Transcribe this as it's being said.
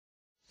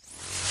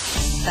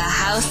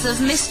House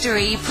of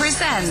Mystery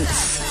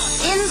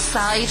presents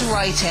Inside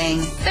Writing,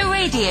 the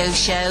radio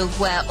show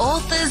where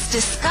authors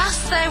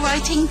discuss their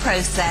writing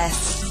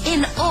process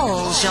in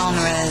all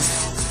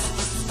genres.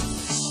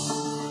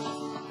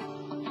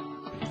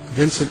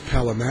 Vincent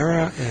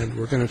Palamara, and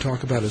we're going to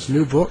talk about his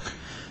new book,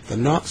 The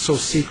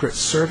Not-So-Secret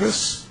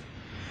Service.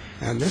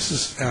 And this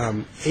is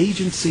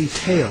agency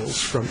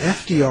tales from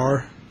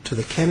FDR to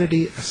the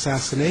Kennedy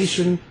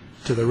assassination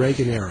to the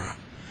Reagan era.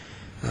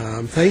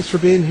 Thanks for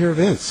being here,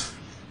 Vince.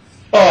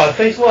 Oh,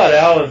 thanks a lot,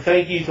 Al, and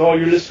thank you to all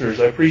your listeners.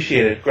 I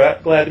appreciate it.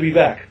 Glad to be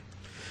back.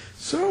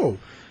 So,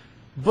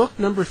 book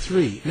number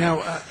 3.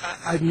 Now,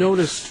 I've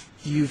noticed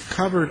you've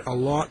covered a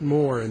lot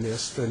more in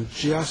this than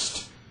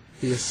just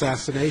the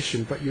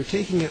assassination, but you're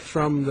taking it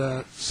from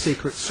the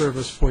Secret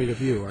Service point of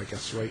view, I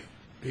guess, right?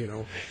 You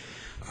know.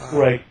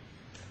 Right.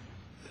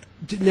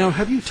 Now,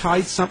 have you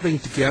tied something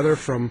together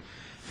from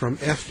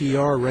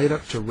FDR right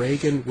up to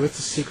Reagan with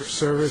the Secret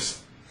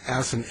Service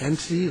as an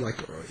entity? Like,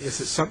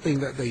 is it something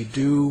that they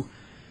do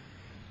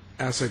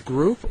as a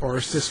group, or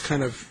is this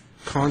kind of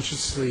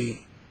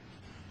consciously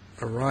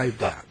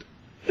arrived at?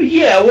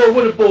 Yeah, well,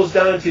 what it boils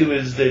down to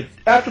is that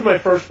after my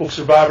first book,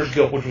 Survivor's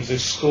Guilt, which was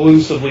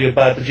exclusively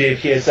about the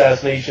JFK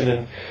assassination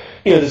and,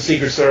 the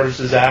Secret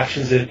Service's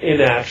actions and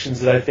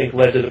inactions that I think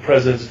led to the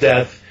president's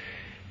death,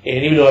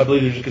 and even though I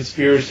believe there's a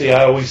conspiracy,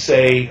 I always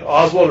say,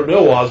 Oswald or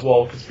no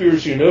Oswald,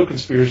 conspiracy or no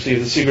conspiracy, if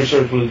the Secret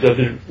Service would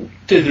have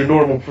did their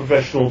normal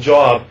professional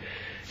job,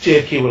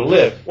 JFK would have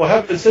lived. Well,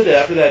 having said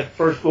that, after that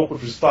first book,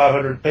 which was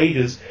 500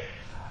 pages,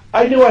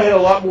 I knew I had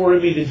a lot more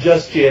in me than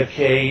just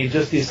JFK and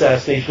just the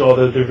assassination,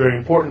 although they're very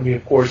important to me,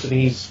 of course, and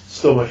he's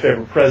still my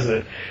favorite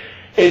president.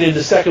 And then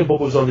the second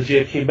book was on the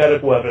JFK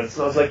medical evidence.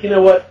 And I was like, you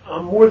know what?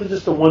 I'm more than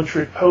just a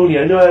one-trick pony.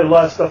 I know I had a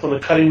lot of stuff on the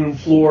cutting room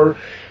floor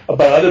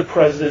about other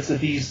presidents that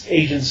these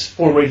agents,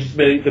 former agents,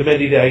 the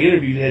many that I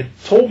interviewed, had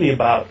told me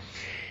about.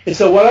 And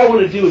so what I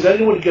want to do is I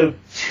didn't want to go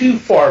too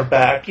far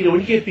back. When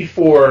you get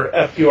before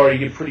FDR,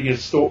 you get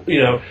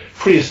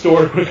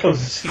prehistoric when it comes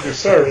to Secret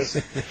Service.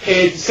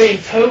 And same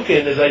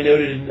token, as I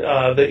noted in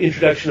the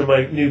introduction of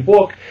my new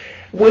book,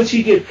 once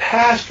you get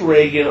past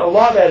Reagan, a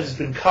lot of that has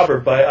been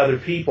covered by other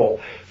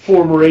people,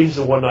 former agents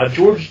and whatnot.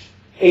 George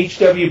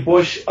H.W.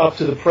 Bush up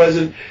to the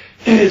present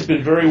has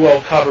been very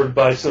well covered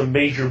by some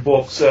major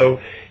books. So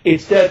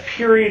it's that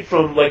period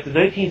from like the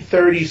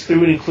 1930s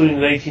through and including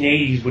the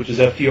 1980s, which is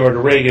FDR to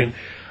Reagan,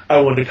 I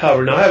wanted to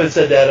cover. Now, I haven't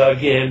said that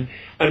again.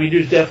 I mean,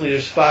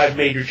 there's 5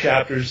 major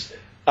chapters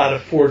out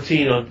of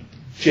 14 on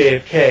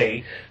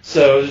JFK,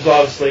 so there's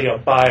obviously a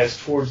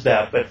bias towards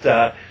that. But,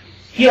 I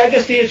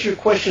guess to answer your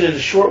question in a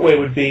short way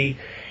would be,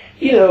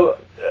 a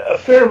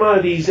fair amount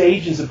of these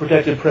agents that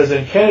protected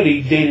President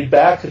Kennedy dated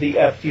back to the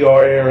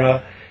FDR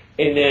era,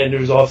 and then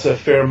there's also a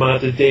fair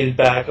amount that dated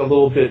back a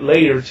little bit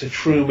later to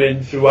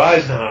Truman through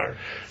Eisenhower.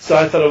 So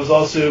I thought it was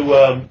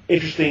also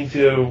interesting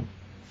to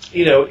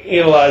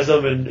analyze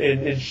them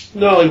and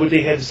not only what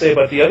they had to say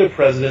about the other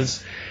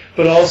presidents,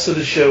 but also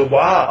to show,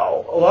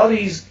 wow, a lot of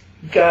these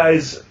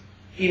guys,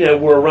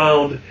 were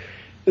around.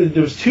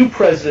 There was 2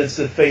 presidents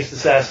that faced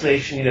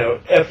assassination.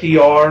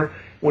 FDR,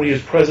 when he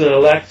was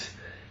president-elect,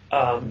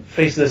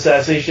 faced an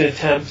assassination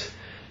attempt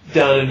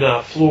down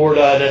in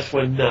Florida, and that's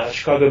when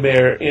Chicago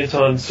Mayor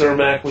Anton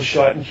Cermak was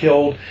shot and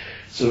killed.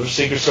 So there was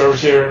Secret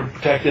Service there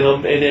protecting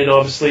him. And then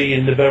obviously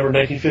in November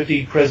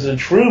 1950, President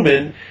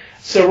Truman,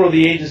 several of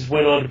the agents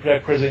went on to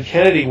protect President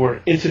Kennedy,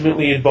 were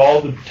intimately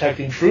involved in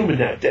protecting Truman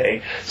that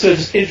day. So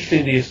it's just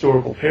interesting, the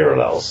historical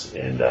parallels.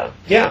 And,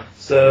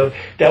 so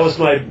that was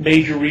my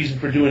major reason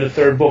for doing a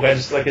third book.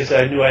 Like I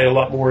said, I knew I had a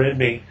lot more in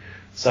me,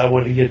 so I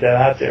wanted to get that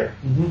out there.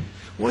 Mm-hmm.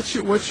 What's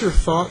your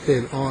thought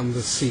then on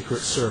the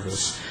Secret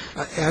Service,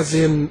 as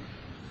in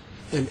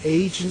an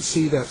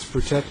agency that's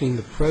protecting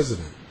the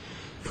president,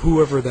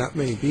 whoever that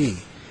may be?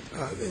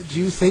 Do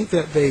you think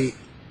that they,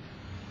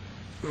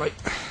 like,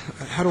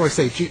 how do I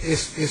say,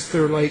 is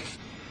there like,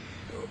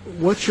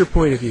 what's your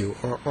point of view?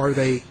 Or are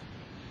they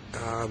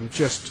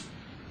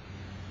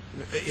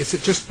is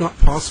it just not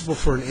possible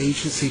for an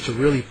agency to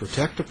really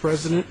protect the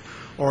president?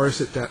 Or is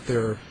it that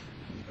they're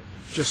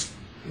just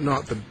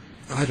not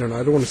I don't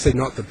want to say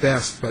not the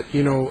best, but,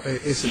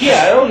 is it...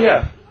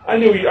 Yeah, I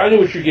know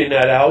what you're getting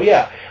at, Al,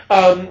 yeah.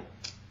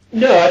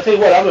 No, I tell you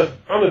what,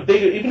 I'm a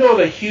big, even though I'm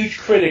a huge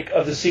critic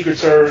of the Secret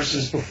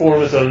Service's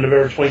performance on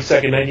November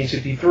 22nd,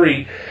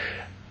 1963,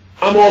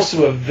 I'm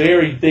also a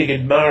very big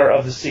admirer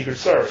of the Secret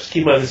Service.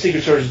 Keep in mind, the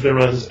Secret Service has been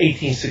around since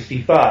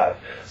 1865.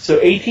 So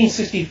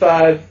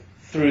 1865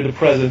 through the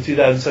present,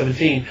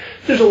 2017,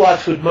 there's a lot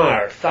to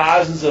admire.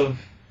 Thousands of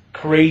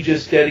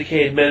courageous,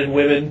 dedicated men and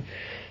women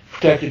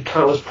protected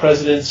countless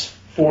presidents,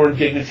 foreign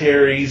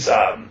dignitaries,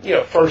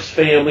 first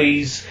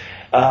families,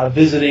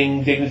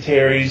 visiting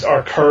dignitaries,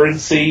 our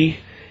currency.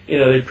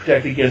 They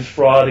protect against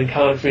fraud and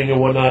counterfeiting and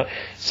whatnot.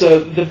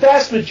 So the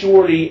vast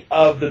majority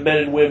of the men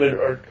and women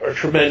are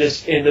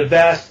tremendous, and the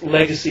vast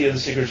legacy of the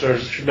Secret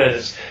Service is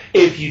tremendous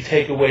if you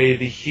take away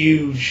the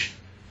huge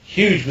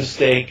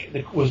mistake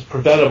that was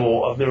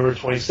preventable of November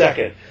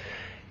 22nd.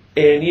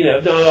 And,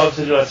 no,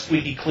 obviously they're not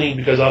squeaky clean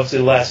because obviously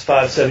the last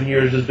 5-7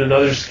 years there's been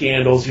other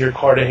scandals here,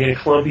 Cartagena,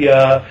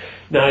 Colombia,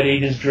 night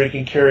agents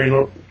drinking, carrying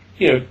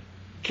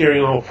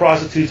on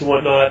prostitutes and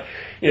whatnot.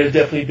 There's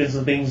definitely been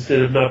some things that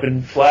have not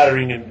been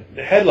flattering in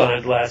the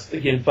headlines last,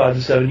 again, 5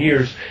 to 7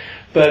 years.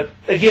 But,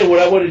 again, what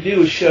I want to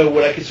do is show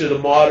what I consider the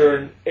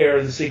modern era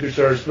of the Secret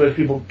Service. Most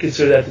people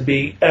consider that to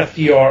be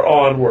FDR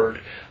onward,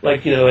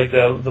 like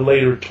the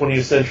later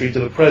 20th century to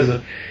the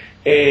present.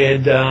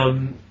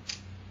 And,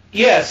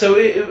 so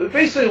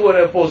basically what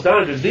it boils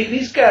down to is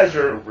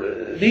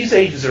these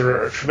agents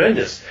are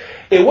tremendous.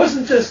 It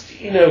wasn't just,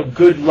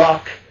 good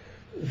luck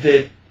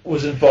that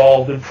was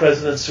involved in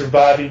presidents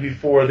surviving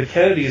before the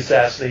Kennedy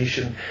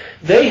assassination.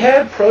 They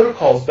had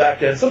protocols back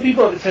then. Some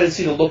people have a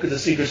tendency to look at the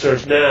Secret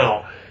Service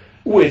now,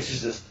 which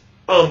is just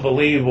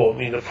unbelievable. I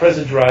mean, the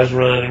president drives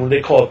around, and when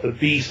they call it the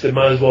Beast, it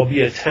might as well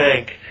be a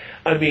tank.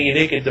 I mean,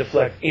 it can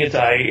deflect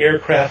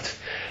anti-aircraft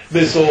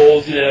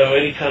missiles,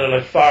 any kind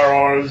of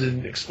firearms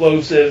and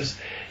explosives.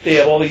 They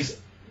have all these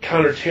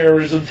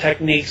counterterrorism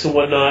techniques and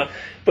whatnot.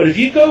 But if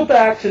you go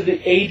back to the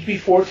age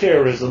before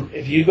terrorism,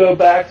 if you go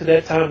back to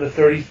that time, the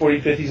 30s,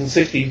 40s, 50s, and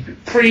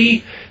 60s,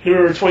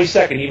 pre-November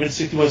 22nd, even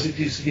 61,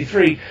 62,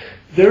 63,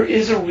 there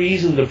is a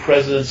reason the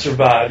president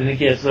survived. And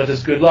again, it's not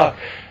just good luck.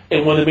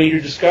 And one of the major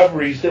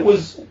discoveries that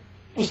was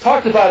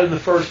talked about in the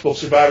first book,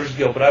 Survivor's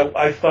Guilt, but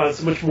I found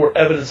so much more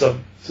evidence of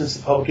since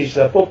the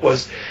publication of that book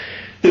was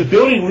the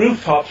building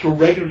rooftops were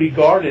regularly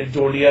guarded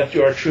during the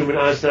FDR, Truman,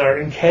 Eisenhower,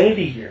 and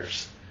Kennedy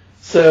years.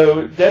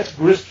 So that's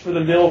grist for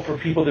the mill for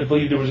people that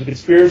believe there was a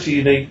conspiracy.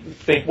 And they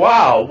think,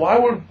 wow, why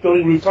were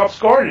building rooftops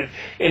guarded?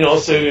 And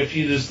also, if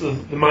you just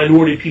the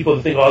minority of people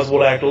that think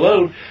Oswald Act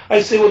alone,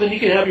 I say, well, then you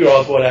can have your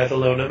Oswald Act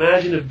alone.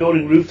 Imagine if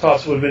building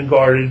rooftops would have been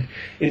guarded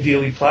in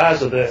Dealey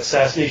Plaza. The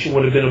assassination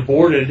would have been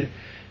aborted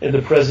and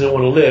the president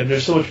would have lived.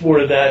 There's so much more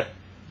to that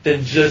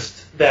than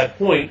just that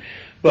point.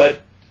 But,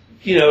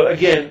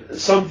 again,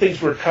 some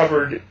things were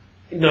covered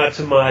not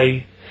to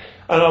my...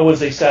 I wouldn't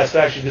say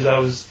satisfaction because I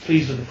was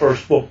pleased with the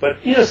first book, but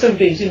some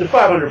things in the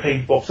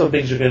 500-page book, some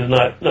things are going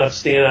to not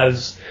stand out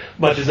as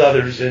much as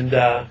others. And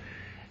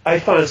I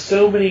find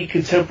so many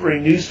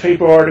contemporary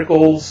newspaper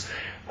articles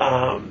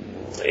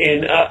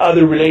and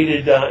other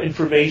related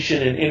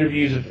information and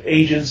interviews of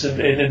agents and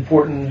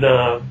important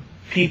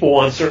people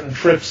on certain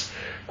trips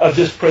of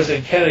just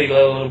President Kennedy,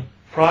 let alone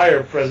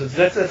prior presidents.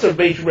 That's a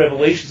major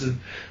revelation that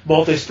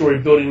multi-story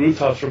building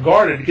rooftops were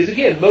guarded because,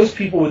 again, most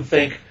people would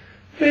think,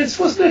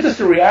 wasn't that just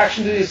a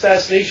reaction to the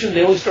assassination?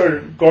 They only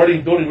started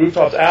guarding building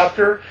rooftops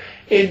after.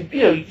 And,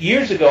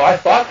 years ago, I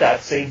thought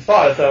that same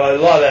thought. I thought a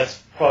lot of that's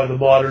probably the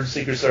modern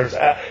Secret Service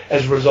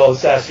as a result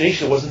of the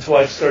assassination. It wasn't until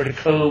I started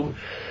to comb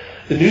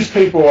the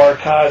newspaper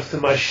archives, to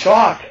my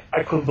shock,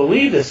 I couldn't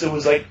believe this. It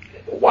was like,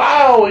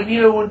 wow. And,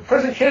 when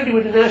President Kennedy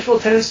went to Nashville,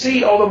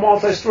 Tennessee, all the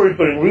multi-story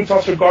building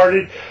rooftops were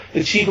guarded.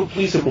 The chief of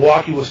police in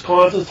Milwaukee,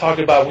 Wisconsin,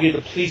 talking about we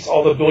had to police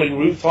all the building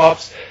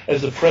rooftops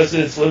as the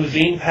president's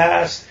limousine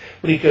passed.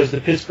 When he goes to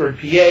Pittsburgh,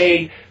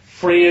 PA,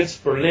 France,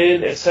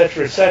 Berlin,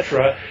 etc.,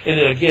 etc. And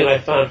then again, I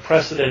found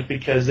precedent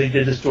because they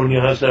did this during the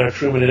Eisenhower,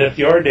 Truman, and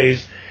FDR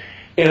days.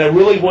 And I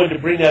really wanted to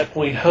bring that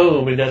point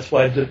home, and that's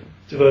why I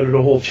devoted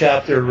a whole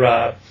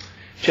chapter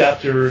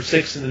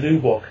 6 in the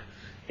new book.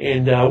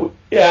 And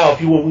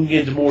if you want, we can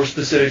get into more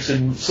specifics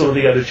in some of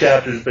the other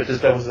chapters, but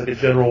that was like a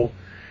general,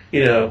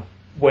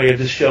 way of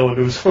just showing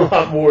there was a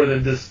lot more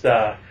than just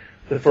the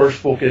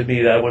first book in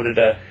me that I wanted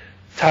to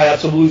tie up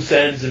some loose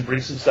ends and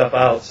bring some stuff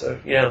out. So,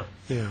 yeah.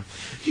 Yeah.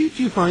 Do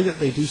you find that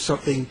they do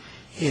something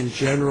in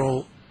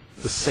general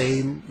the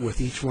same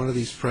with each one of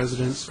these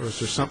presidents, or is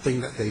there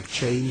something that they've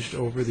changed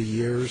over the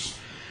years,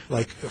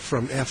 like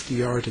from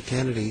FDR to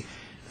Kennedy?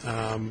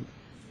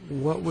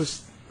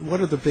 What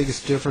are the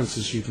biggest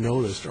differences you've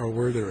noticed, or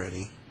were there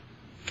any?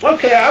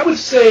 Okay, I would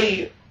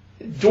say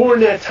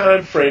during that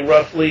time frame,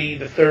 roughly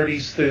the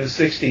 30s through the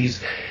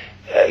 60s,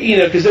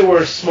 because they were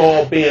a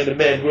small band of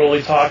men. We're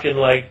only talking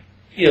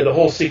the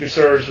whole Secret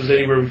Service was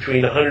anywhere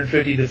between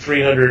 150 to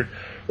 300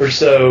 or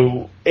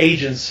so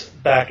agents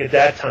back at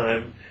that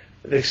time.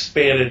 It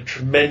expanded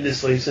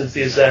tremendously since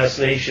the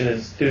assassination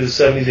and through the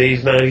 70s, 80s,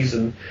 90s,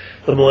 and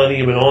the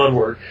millennium and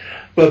onward.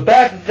 But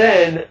back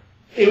then,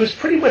 it was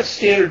pretty much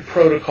standard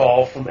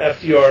protocol from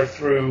FDR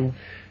through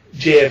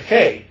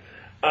JFK.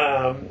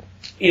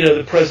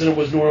 The president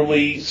was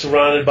normally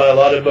surrounded by a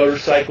lot of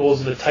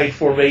motorcycles in a tight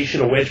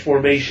formation, a wedge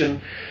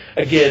formation.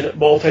 Again,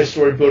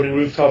 multi-story building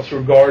rooftops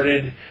were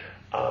guarded.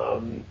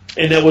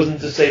 And that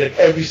wasn't to say that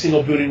every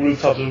single building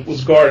rooftop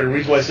was guarded. The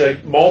reason why I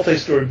said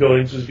multi-story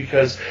buildings was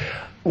because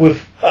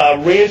with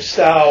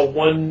ranch-style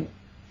one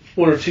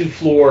or two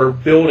floor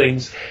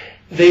buildings,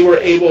 they were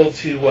able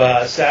to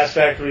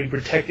satisfactorily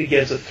protect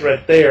against a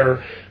threat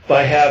there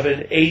by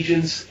having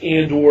agents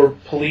and or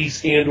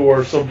police and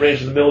or some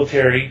branch of the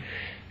military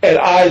at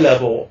eye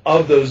level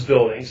of those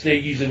buildings. They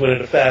usually went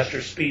at a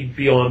faster speed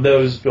beyond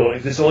those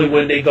buildings. It's only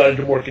when they got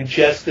into more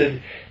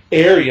congested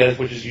areas,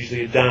 which is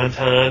usually a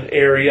downtown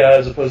area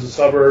as opposed to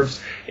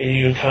suburbs, and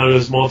you encounter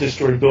those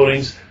multi-story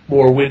buildings,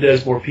 more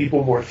windows, more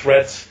people, more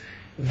threats,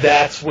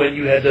 that's when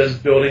you had those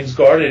buildings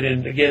guarded.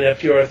 And again,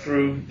 FDR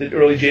through the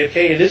early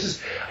JFK. And this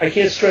is, I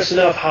can't stress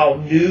enough how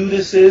new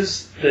this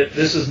is, that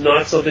this is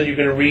not something you're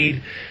going to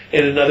read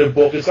in another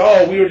book. It's,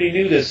 oh, we already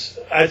knew this.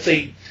 I'd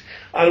say,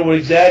 I don't want to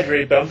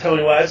exaggerate, but I'm telling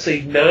you what, I'd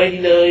say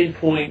 99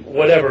 point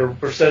whatever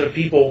 % of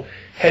people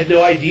had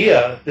no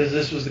idea that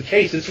this was the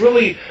case. It's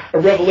really a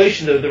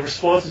revelation. The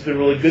response has been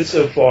really good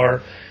so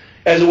far,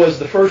 as it was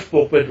the first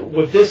book. But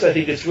with this, I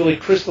think it's really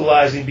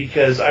crystallizing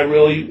because I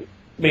really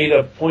made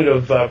a point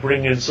of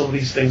bringing some of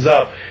these things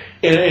up.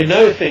 And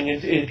another thing,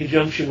 in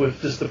conjunction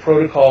with just the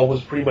protocol,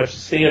 was pretty much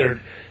the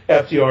standard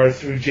FDR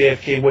through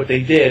JFK, what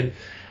they did.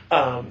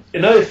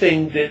 Another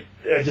thing that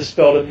I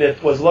dispelled a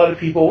myth was a lot of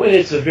people, and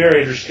it's a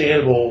very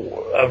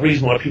understandable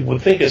reason why people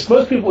would think this.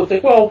 Most people would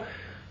think, well,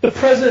 the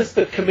president's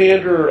the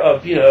commander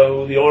of,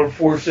 the armed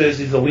forces.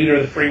 He's the leader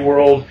of the free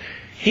world.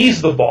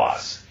 He's the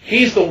boss.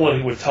 He's the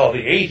one who would tell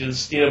the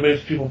agents.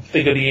 Most people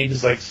think of the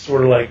agents like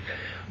sort of like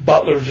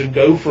butlers and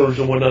gophers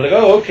and whatnot. Like,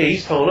 oh, okay,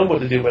 he's telling them what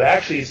to do. But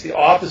actually, it's the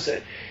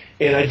opposite.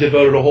 And I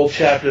devoted a whole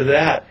chapter to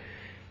that.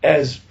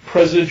 As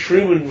President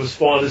Truman was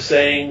fond of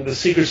saying, the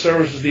Secret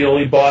Service was the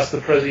only boss the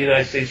President of the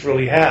United States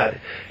really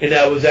had. And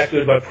that was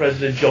echoed by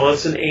President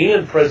Johnson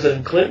and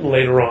President Clinton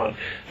later on.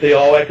 They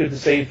all echoed the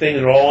same thing.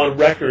 They're all on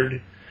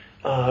record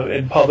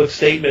in public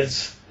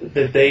statements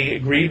that they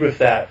agreed with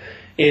that.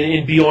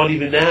 And beyond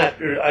even that,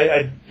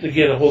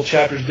 again, a whole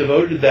chapter is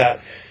devoted to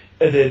that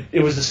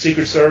it was the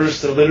Secret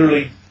Service that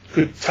literally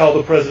could tell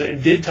the president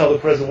and did tell the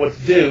president what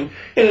to do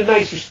in a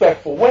nice,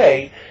 respectful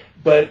way.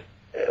 But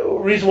the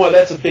reason why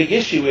that's a big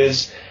issue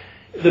is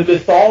the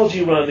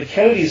mythology around the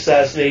Kennedy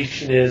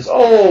assassination is,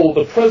 oh,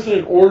 the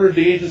president ordered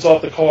the agents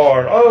off the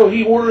car. Oh,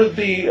 he ordered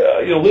the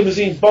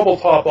limousine's bubble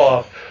top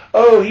off.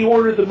 Oh, he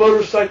ordered the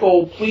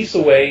motorcycle police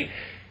away.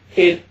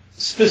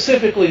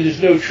 Specifically,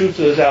 there's no truth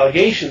to those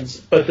allegations,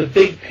 but the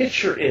big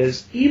picture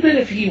is, even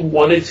if he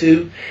wanted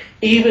to,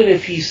 even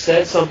if he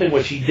said something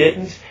which he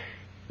didn't,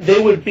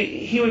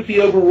 he would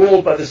be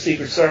overruled by the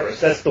Secret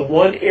Service. That's the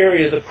one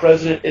area the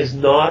president is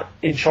not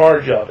in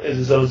charge of, is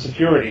his own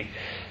security.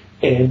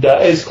 And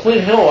as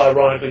Clint Hill,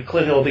 ironically,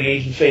 the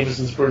agent famous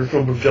and spurred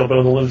from jumping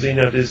on the limousine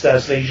after the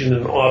assassination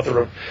and author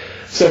of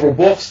several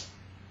books,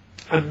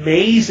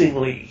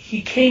 amazingly,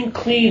 he came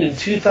clean in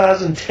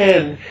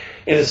 2010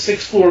 in a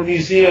sixth-floor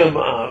museum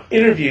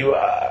interview.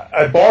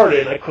 I borrowed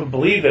it, and I couldn't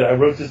believe it. I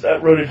wrote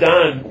it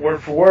down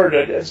word for word.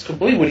 I just couldn't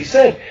believe what he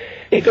said.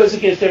 It goes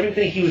against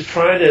everything he was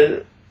trying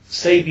to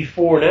say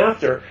before and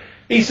after.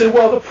 He said,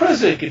 well, the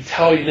president could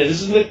tell you,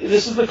 this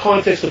is the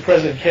context of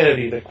President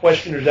Kennedy. The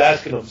questioner's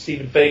asking him,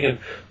 Stephen Fagan,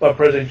 about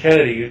President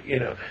Kennedy,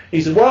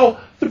 He said, well,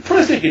 the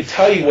president can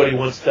tell you what he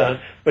wants done,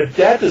 but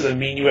that doesn't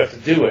mean you have to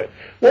do it.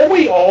 What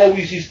we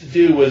always used to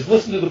do was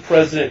listen to the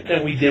president,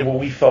 and we did what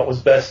we felt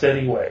was best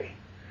anyway.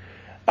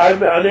 I'll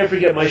never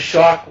forget my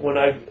shock when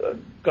I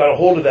got a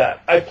hold of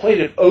that. I played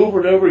it over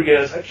and over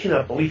again. I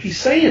cannot believe he's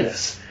saying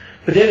this.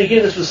 But then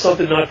again, this was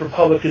something not for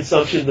public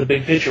consumption. The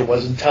big picture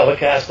wasn't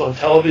telecast on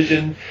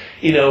television.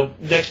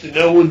 Next to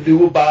no one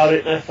knew about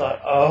it. And I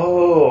thought,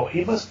 oh,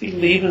 he must be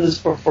leaving this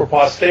for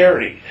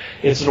posterity.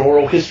 It's an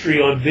oral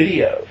history on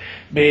video.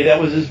 Maybe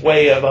that was his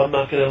way of, I'm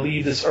not going to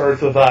leave this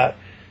earth without,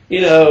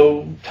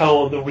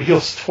 telling the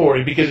real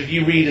story. Because if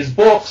you read his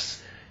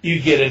books, you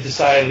get a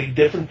decidedly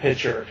different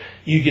picture.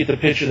 You get the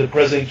picture that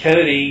President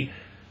Kennedy,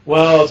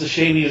 well, it's a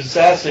shame he was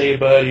assassinated,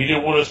 but he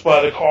didn't want us to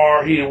buy the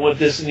car, he didn't want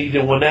this, and he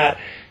didn't want that.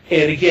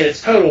 And again,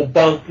 it's total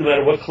bunk no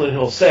matter what Clint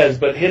Hill says,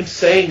 but him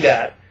saying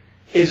that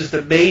is just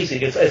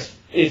amazing.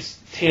 It's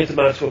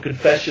tantamount to a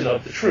confession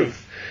of the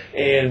truth.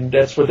 And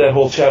that's what that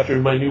whole chapter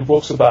in my new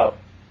book's about.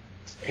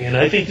 And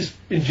I think just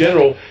in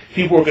general,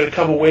 people are going to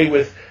come away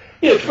with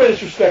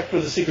tremendous respect for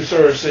the Secret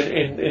Service,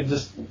 and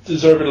just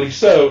deservedly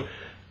so.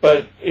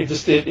 But it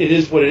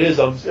is what it is.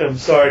 I'm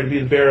sorry to be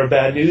the bearer of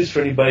bad news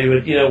for anybody,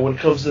 but when it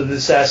comes to the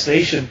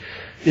assassination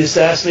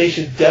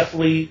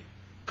definitely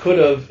could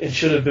have and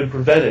should have been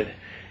prevented.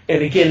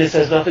 And again, this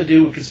has nothing to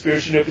do with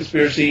conspiracy, no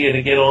conspiracy, and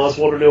again,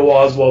 Oswald or no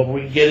Oswald, but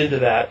we can get into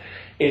that.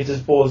 It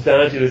just boils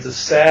down to it's a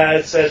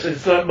sad,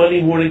 it's not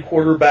Monday morning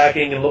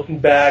quarterbacking and looking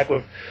back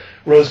with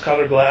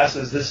rose-colored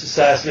glasses. This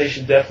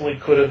assassination definitely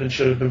could have and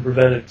should have been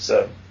prevented.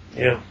 So,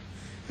 yeah.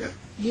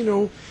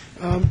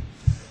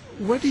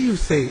 What do you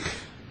think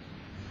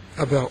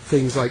about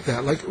things like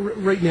that? Like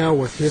right now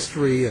with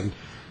history and,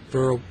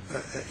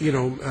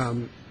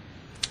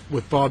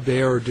 with Bob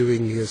Baer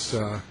doing his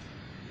show.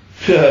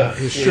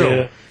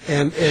 Yeah.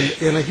 And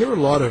I hear a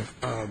lot of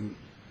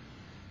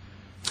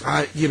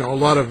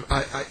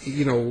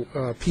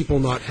people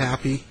not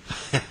happy.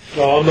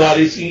 No, I'm not.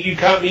 You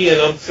caught me,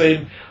 and I'm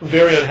saying I'm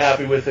very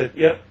unhappy with it.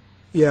 Yep.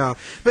 Yeah,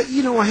 but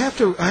I have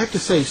to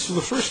say, so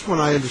the first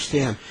one I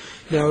understand.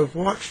 Now I've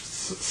watched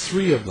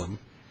 3 of them,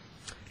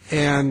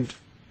 and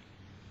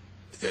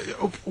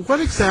what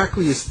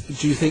exactly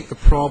do you think the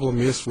problem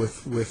is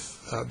with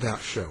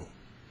that show?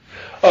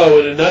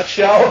 Oh, in a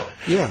nutshell?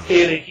 Yeah.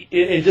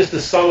 And just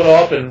to sum it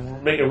up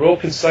and make it real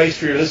concise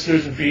for your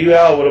listeners and for you,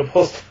 Al, what it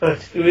boils down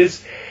to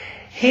is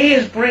he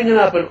is bringing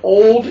up an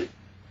old,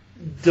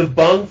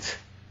 debunked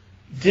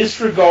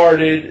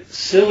disregarded,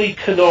 silly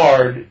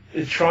canard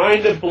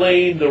trying to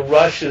blame the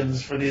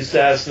Russians for the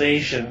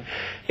assassination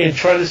and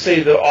trying to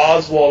say that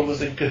Oswald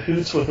was in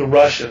cahoots with the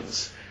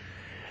Russians.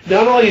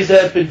 Not only has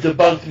that been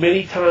debunked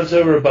many times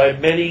over by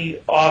many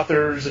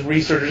authors and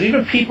researchers,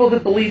 even people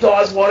that believed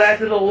Oswald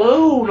acted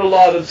alone, a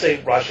lot of them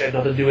say Russia had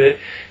nothing to do with it.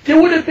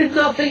 There would have been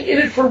nothing in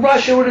it for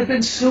Russia. It would have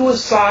been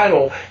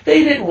suicidal.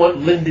 They didn't want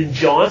Lyndon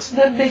Johnson.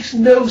 That makes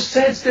no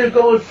sense. They're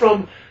going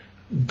from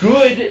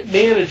good,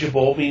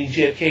 manageable, meaning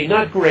JFK,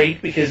 not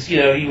great, because,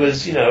 he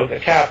was, a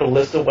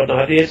capitalist and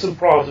whatnot. They had some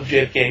problems with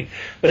JFK.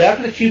 But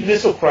after the Cuban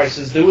Missile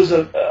Crisis, there was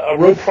a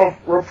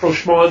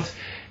rapprochement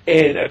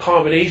and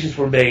accommodations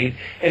were made,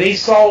 and they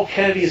saw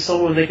Kennedy as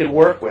someone they could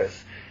work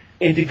with.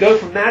 And to go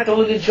from that to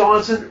Lyndon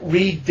Johnson,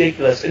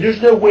 ridiculous. And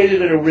there's no way they're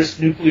going to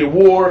risk nuclear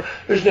war.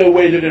 There's no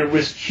way they're going to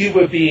risk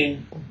Cuba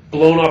being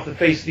blown off the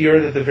face of the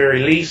earth at the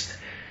very least.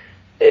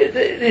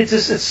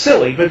 It's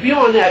silly. But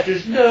beyond that,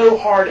 there's no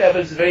hard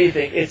evidence of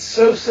anything. It's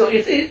so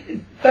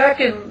silly.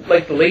 Back in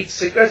like the late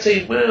 60s, I'd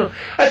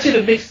say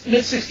the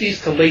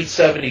mid-60s to late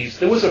 70s,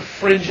 there was a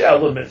fringe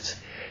element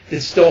that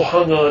still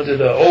hung on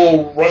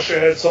to Russia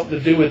had something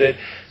to do with it.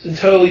 It's been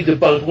totally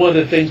debunked. One of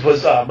the things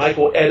was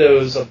Michael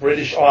Eddowes, a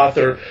British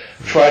author,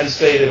 tried to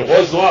say that it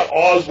was not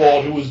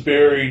Oswald who was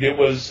buried. It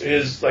was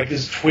his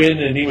twin,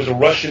 and he was a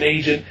Russian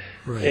agent.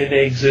 Right. And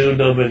they exhumed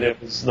him, and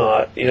it was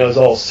not. It was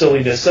all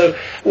silliness. So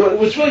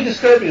what's really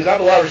disturbing is I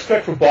have a lot of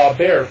respect for Bob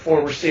Baer,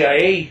 former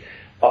CIA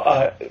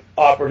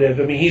operative.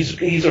 I mean,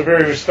 he's a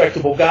very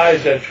respectable guy.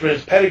 He's got a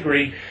tremendous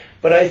pedigree.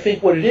 But I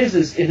think what it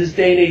is in this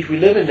day and age we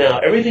live in now,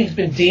 everything's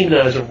been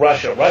demonized of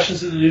Russia.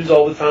 Russians in the news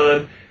all the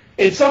time.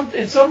 In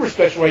some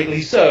respects,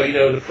 rightly so.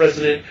 The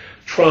President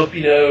Trump,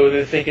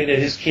 they're thinking that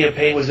his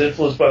campaign was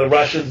influenced by the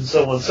Russians and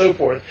so on and so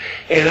forth.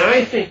 And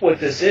I think what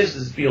this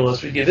is to be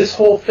honest with you, this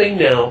whole thing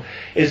now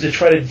is to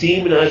try to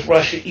demonize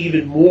Russia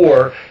even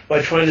more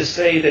by trying to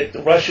say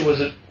that Russia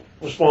was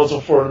responsible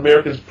for an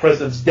American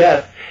president's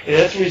death. And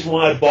that's the reason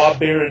why Bob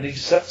Baer and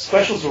these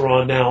specials are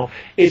on now.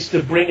 It's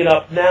to bring it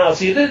up now.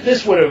 See,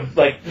 this would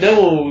have,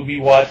 no one would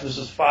be watching this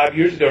was 5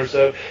 years ago or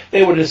so.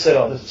 They would have said,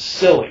 oh, this is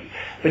silly.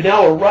 But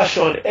now a rush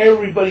on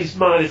everybody's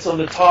mind. It's on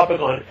the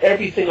topic on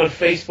everything on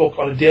Facebook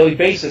on a daily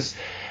basis.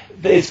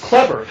 It's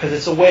clever because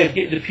it's a way of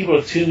getting the people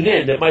to tune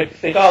in that might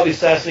think, oh, the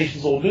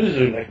assassination's old news.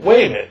 They're like,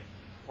 wait a minute.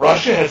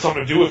 Russia had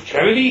something to do with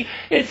Kennedy?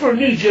 And for a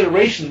new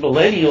generation,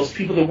 millennials,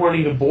 people that weren't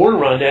even born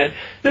around that,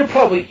 they're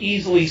probably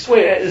easily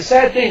swayed. The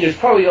sad thing, there's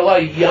probably a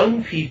lot of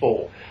young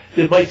people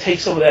that might take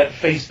some of that at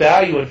face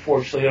value,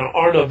 unfortunately, and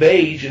aren't of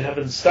age and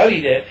haven't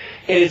studied it.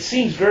 And it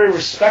seems very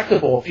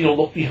respectable if you don't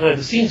look behind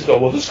the scenes and go,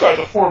 well, this guy's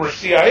a former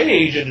CIA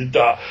agent,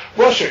 and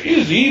Russia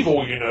is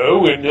evil,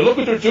 and look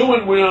what they're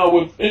doing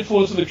with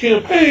influencing the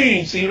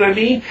campaign. See what I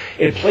mean?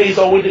 It plays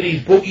all into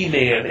these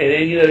boogeyman. And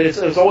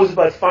it's always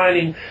about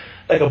finding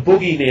like a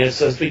boogeyman,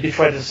 so to speak. They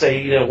tried to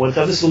say, one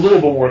time, this is a little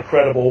bit more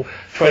credible,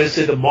 tried to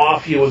say the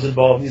mafia was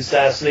involved in the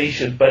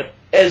assassination, but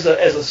as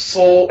a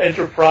sole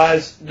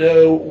enterprise,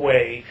 no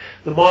way.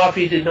 The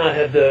mafia did not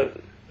have the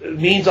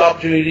means,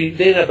 opportunity,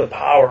 they didn't have the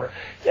power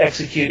to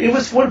execute. It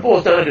was what it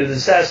boils down to. The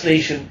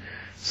assassination,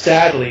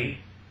 sadly,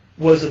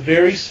 was a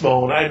very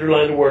small, and I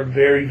underline the word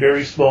very,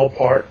 very small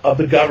part of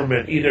the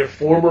government, either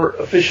former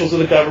officials of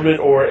the government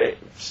or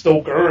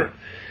still current,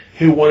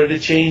 who wanted a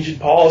change in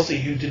policy,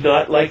 who did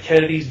not like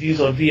Kennedy's views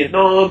on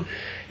Vietnam,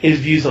 his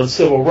views on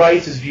civil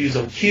rights, his views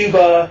on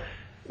Cuba,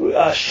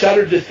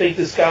 shuddered to think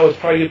this guy was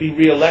probably going to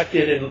be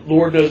reelected, and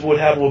Lord knows what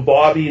happened with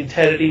Bobby and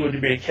Kennedy, would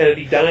be a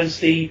Kennedy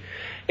dynasty,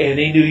 and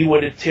they knew he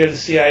wanted to tear the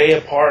CIA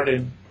apart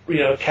and,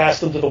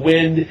 cast them to the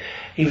wind.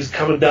 He was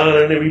coming down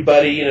on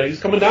everybody, he was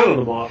coming down on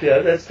the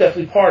mafia. That's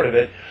definitely part of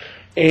it.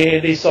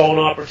 And they saw an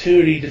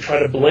opportunity to try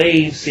to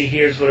blame, see,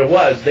 here's what it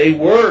was. They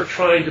were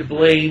trying to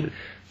blame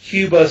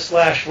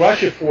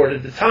Cuba/Russia for it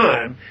at the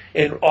time,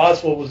 and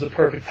Oswald was the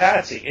perfect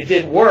patsy. It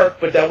didn't work,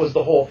 but that was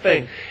the whole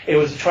thing. It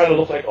was to try to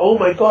look like, oh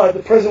my God,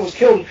 the president was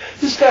killed.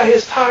 This guy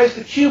has ties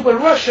to Cuba and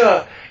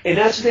Russia. And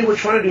that's what they were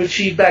trying to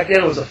achieve back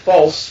then. It was a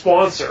false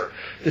sponsor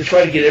to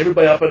try to get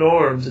everybody up in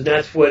arms. And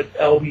that's what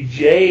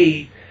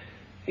LBJ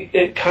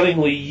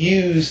cunningly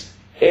used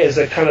as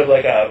a kind of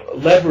like a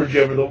leverage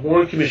over the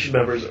Warren Commission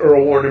members,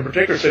 Earl Warren in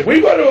particular, saying,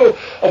 we've got to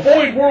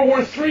avoid World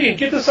War III and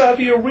get this out of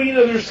the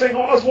arena. They're saying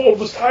Oswald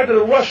was tied to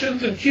the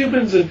Russians and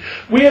Cubans, and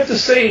we have to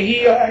say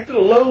he acted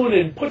alone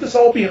and put this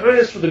all behind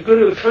us for the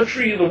good of the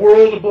country and the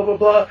world and blah, blah,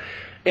 blah.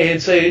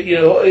 And say,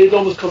 it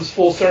almost comes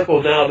full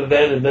circle now to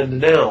then and then to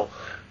now.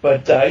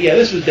 But,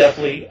 this was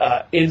definitely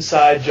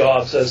inside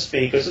job, so to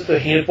speak. It's a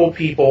handful of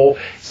people.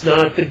 It's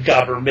not the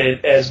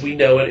government as we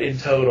know it in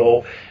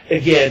total.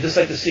 Again, just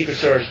like the Secret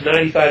Service,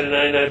 95 to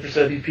 99%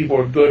 of these people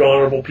are good,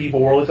 honorable people.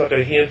 We're only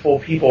talking a handful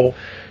of people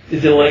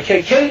that didn't like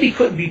Kennedy. Kennedy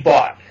couldn't be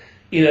bought.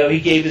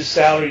 He gave his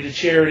salary to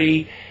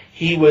charity.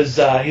 He was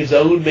his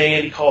own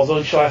man. He called his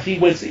own shots. He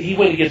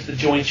went against the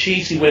Joint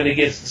Chiefs. He went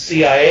against the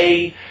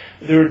CIA.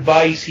 their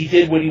advice, he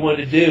did what he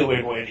wanted to do.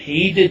 And when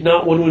he did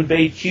not want to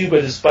invade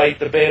Cuba, despite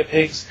the bad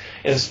pigs,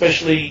 and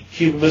especially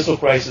Cuban Missile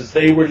Crisis,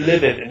 they were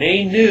livid. And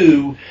they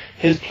knew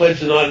his pledge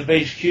to not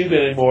invade Cuba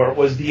anymore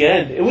was the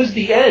end. It was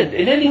the end.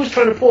 And then he was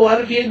trying to pull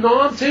out of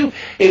Vietnam, too.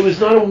 It was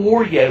not a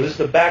war yet. It was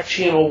the back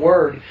channel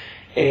word.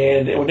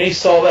 And when they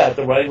saw that,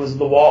 the writing was on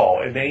the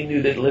wall, and they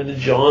knew that Lyndon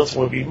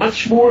Johnson would be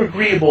much more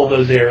agreeable in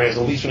those areas,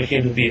 at least when it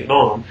came to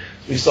Vietnam.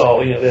 We saw,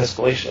 the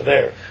escalation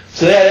there.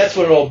 So that's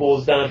what it all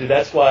boils down to.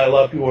 That's why a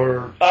lot of people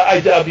are,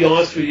 I'll be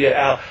honest with you,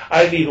 Al,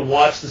 I didn't even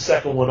watch the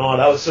second one on.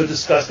 I was so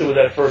disgusted with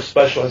that first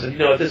special. I said,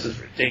 this is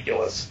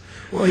ridiculous.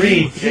 Well,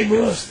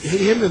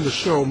 him and the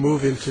show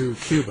move into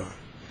Cuba.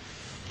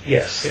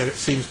 Yes. And it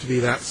seems to be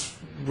that's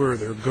where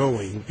they're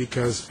going,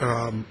 because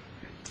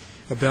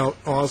about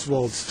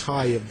Oswald's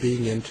tie of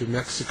being into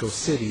Mexico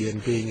City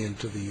and being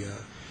into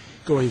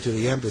going to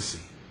the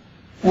embassy.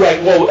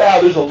 Right. Well,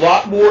 Al, there's a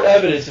lot more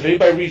evidence. If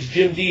anybody reads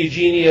Jim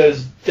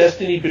DiEugenia's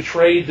Destiny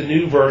Betrayed, the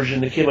new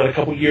version that came out a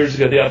couple years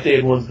ago, the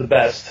updated one's the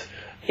best.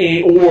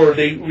 Or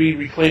they read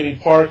Reclaiming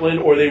Parkland,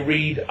 or they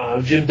read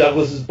Jim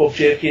Douglas's book,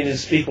 JFK and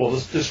His People.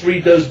 Just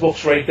read those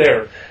books right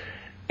there.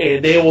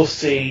 And they will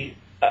see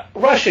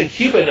Russia and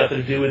Cuba had nothing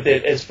to do with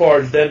it as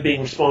far as them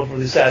being responsible for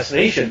the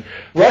assassination.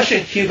 Russia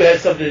and Cuba had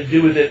something to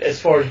do with it as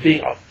far as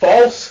being a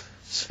false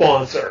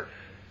sponsor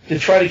to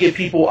try to get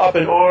people up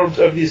in arms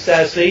over the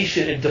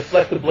assassination and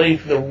deflect the blame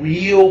from the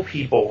real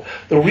people.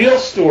 The real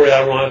story,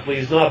 ironically,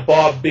 is not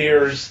Bob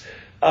Baer's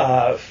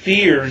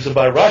fears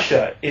about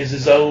Russia, is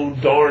his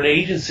own darn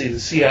agency, the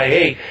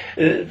CIA.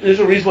 There's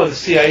a reason why the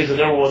CIA is the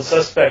number one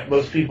suspect in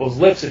most people's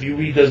lips. If you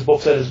read those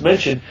books I just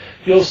mentioned,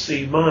 you'll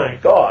see, my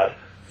God,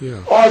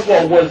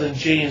 Oswald wasn't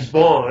James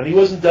Bond. He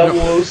wasn't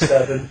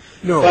 007.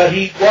 No. But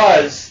he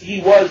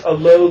was a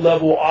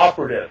low-level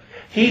operative.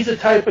 He's the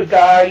type of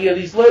guy,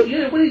 these low,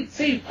 what do you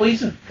see,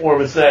 police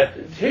informants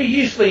that they're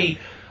usually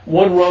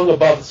one rung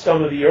above the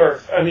scum of the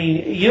earth. I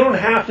mean, you don't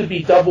have to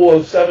be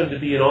 007 to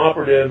be an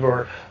operative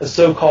or a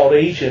so-called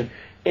agent.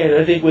 And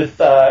I think with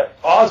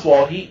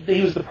Oswald,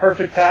 he was the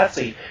perfect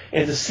patsy.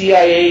 And the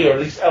CIA, or at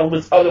least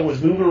elements of it,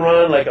 was moving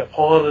around like a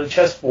pawn on a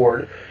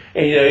chessboard.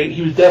 And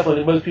he was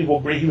definitely, most people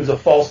agree, he was a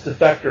false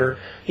defector.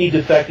 He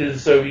defected to the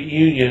Soviet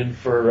Union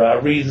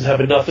for reasons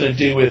having nothing to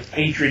do with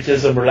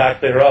patriotism or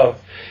lack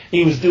thereof.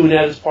 He was doing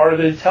that as part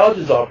of an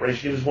intelligence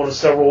operation. He was one of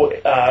several,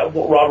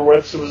 Robert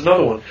Webster was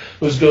another one,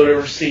 who was going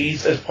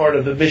overseas as part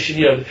of the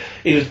mission.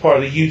 He was part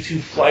of the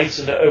U-2 flights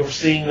and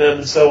overseeing them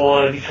and so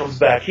on. And he comes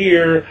back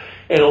here,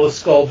 and all the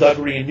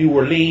skullduggery in New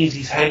Orleans.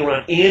 He's hanging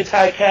around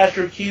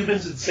anti-Castro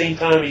Cubans. At the same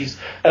time, he's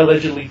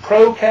allegedly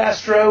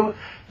pro-Castro.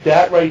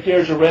 That right there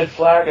is a red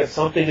flag that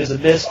something is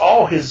amiss.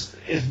 All his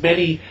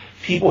many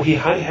people he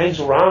hangs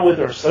around with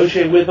or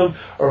associated with him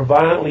are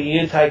violently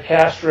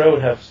anti-Castro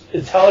and have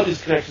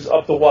intelligence connections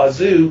up the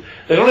wazoo.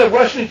 They don't have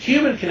Russian and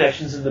Cuban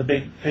connections in the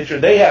big picture.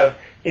 They have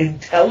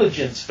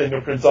intelligence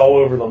fingerprints all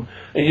over them.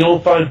 And you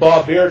don't find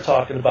Bob Baer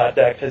talking about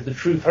that because the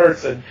truth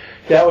hurts, and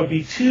that would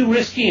be too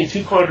risky and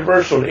too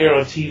controversial to air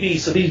on TV.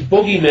 So these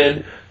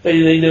boogeymen,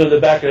 they know in the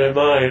back of their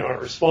mind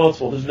aren't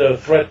responsible. There's no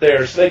threat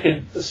there, so they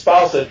can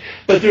espouse it.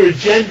 But their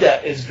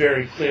agenda is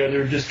very clear.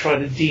 They're just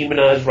trying to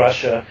demonize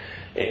Russia.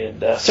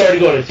 And sorry to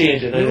go on a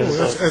tangent. No,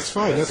 that's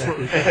fine. That's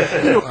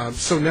what.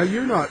 So now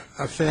you're not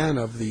a fan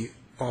of the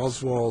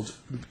Oswald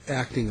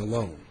acting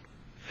alone.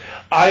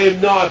 I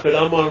am not, but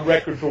I'm on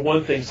record for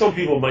one thing. Some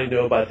people might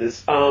know about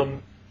this.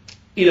 I'm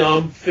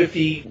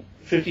 50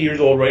 years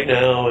old right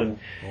now, and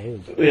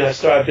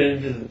I've been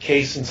into the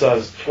case since I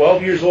was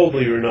 12 years old,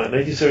 believe it or not,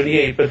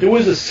 1978. But there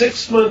was a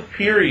 6-month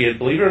period,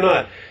 believe it or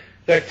not,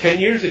 back 10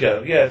 years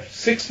ago.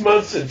 6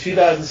 months in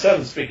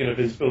 2007, speaking of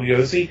Vince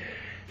Bugliosi,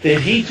 that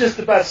he just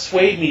about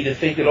swayed me to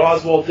think that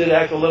Oswald did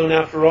act alone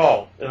after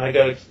all. And I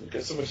got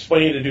some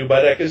explaining to do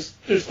about that, because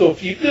there's still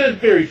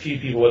very few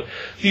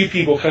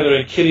people kind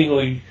of kidding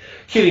way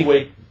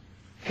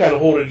kind of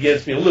hold it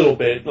against me a little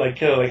bit, like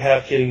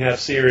half kidding, half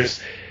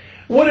serious.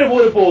 What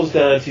it boils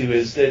down to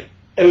is that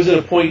it was at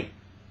a point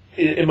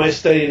in my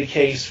study of the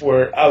case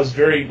where I was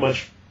very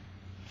much,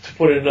 to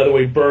put it another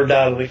way, burned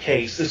out on the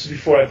case. This was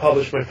before I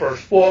published my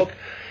first book,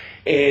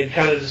 and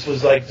kind of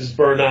just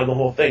burned out on the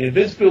whole thing. And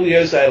Vince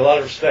Bugliosi I had a lot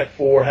of respect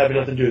for, having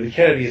nothing to do with the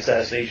Kennedy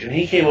assassination.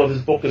 He came up with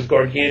this book, this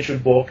gargantuan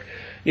book,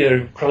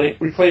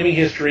 Reclaiming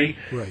History,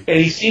 right. And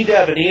he seemed to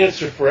have an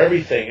answer for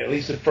everything, at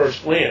least at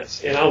first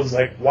glance. And I was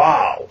like,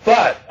 wow.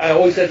 But I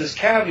always had this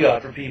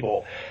caveat for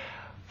people.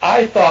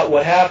 I thought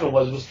what happened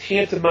was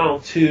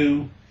tantamount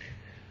to,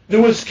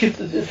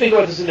 think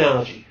about this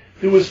analogy.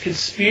 There was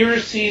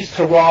conspiracies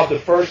to rob the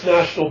First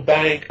National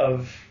Bank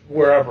of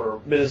wherever,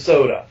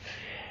 Minnesota.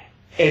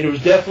 And there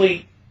was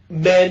definitely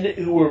men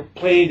who were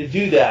planning to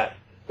do that.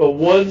 But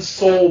one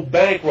sole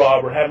bank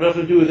robber had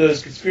nothing to do with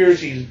those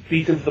conspiracies,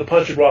 beat them to the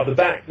punch and rob the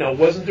bank. Now,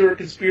 wasn't there a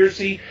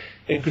conspiracy,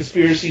 and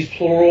conspiracies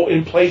plural,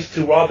 in place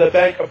to rob that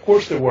bank? Of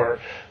course there were.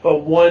 But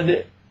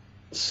one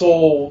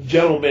sole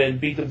gentleman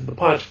beat them to the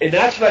punch. And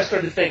that's what I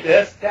started to think.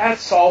 That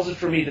solves it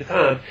for me at the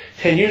time,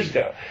 10 years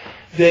ago.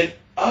 That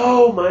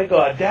oh my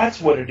God, that's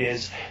what it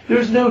is.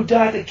 There's no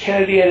doubt that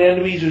Kennedy had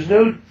enemies. There's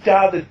no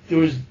doubt that there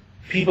was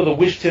people that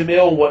wished him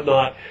ill and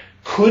whatnot.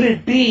 Could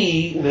it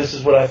be, and this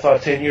is what I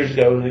thought 10 years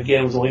ago, and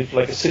again, it was only for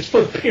like a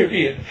 6-month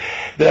period,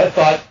 that I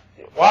thought,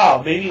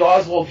 wow, maybe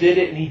Oswald did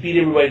it and he beat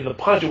everybody to the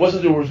punch. It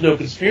wasn't there was no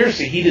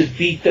conspiracy. He just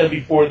beat them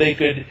before they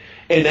could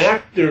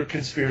enact their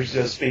conspiracy,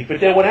 so to speak.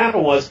 But then what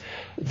happened was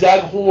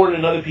Doug Horne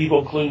and other people,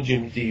 including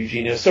Jimmy D.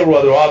 Eugene, several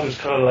other authors,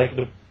 kind of like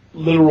the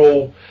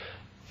literal,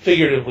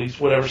 figuratively,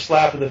 whatever,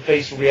 slap in the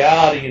face of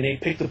reality, and they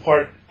picked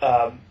apart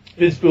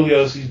Vince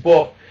Bugliosi's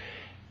book,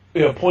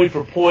 point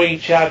for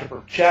point, chapter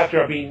for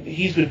chapter. I mean,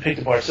 he's been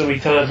picked apart so many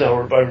times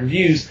now by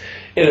reviews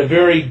in a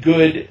very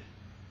good,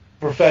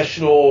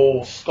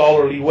 professional,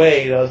 scholarly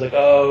way. And I was like,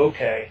 oh,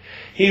 okay.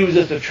 He was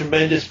just a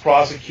tremendous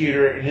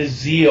prosecutor, and his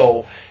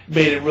zeal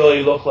made it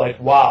really look like,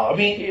 wow. I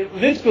mean,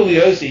 Vince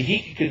Bugliosi,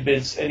 he could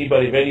convince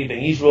anybody of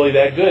anything. He's really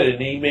that good,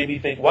 and he made me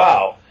think,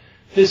 wow,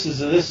 this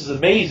is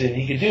amazing.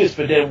 He could do this.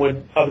 But then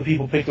when other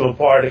people picked him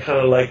apart, it kind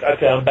of like,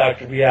 okay, I'm back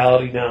to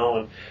reality now.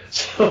 And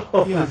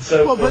so, Yeah. and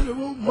so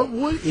But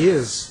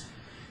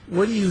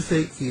what do you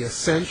think the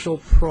essential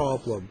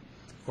problem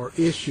or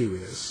issue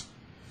is?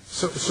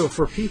 So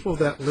for people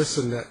that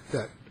listen, that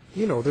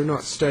they're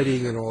not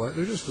studying and all that,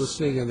 they're just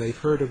listening and they've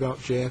heard about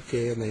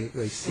JFK and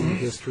they see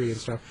history and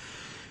stuff.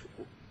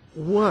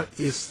 What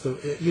is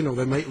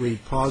they might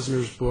read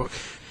Posner's book,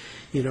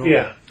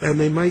 Yeah. and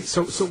they might.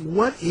 So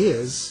what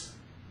is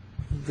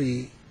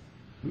the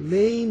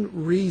main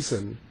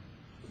reason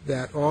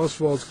that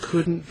Oswald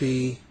couldn't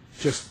be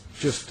just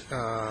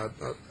a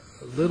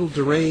little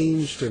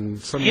deranged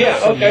and some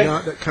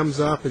nut that comes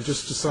up and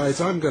just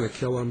decides I'm going to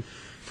kill him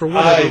for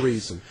whatever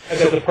reason? I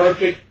got the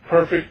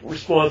perfect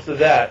response to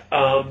that.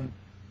 And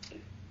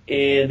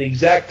the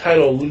exact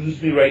title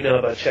eludes me right now,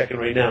 about checking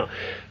right now.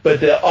 But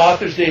the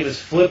author's name is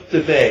Flip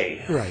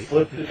DeMay. Right.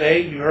 Flip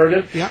DeMay, you heard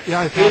him? Yeah,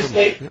 I've heard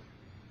him.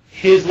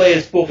 His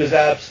latest book is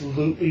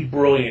absolutely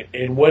brilliant.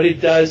 And what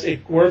it does,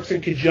 it works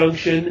in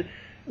conjunction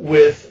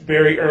with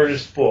Barry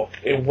Earnest's book.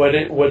 And what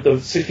the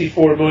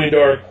 $64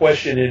 million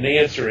question and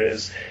answer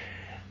is,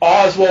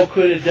 Oswald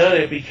could have done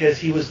it because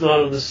he was not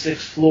on the 6th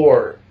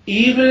floor.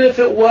 Even if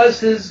it was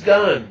his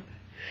gun.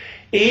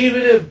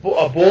 Even if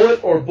a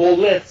bullet or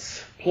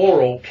bullets,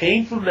 plural,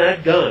 came from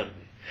that gun.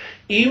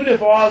 Even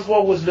if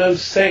Oswald was no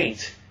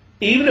saint.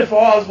 Even if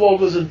Oswald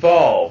was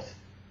involved.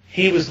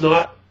 He was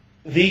not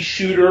the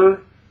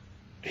shooter.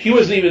 He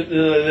wasn't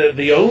even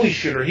the only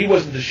shooter. He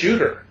wasn't the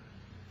shooter.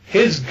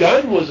 His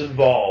gun was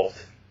involved,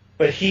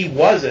 but he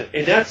wasn't.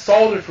 And that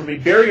solved it for me.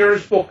 Barry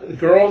Earnest's book, The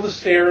Girl on the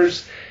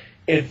Stairs,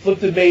 and Flip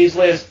DeMay's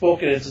last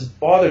book, and it's just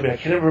bothered me. I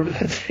can't remember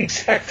the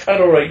exact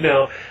title right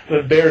now. I'm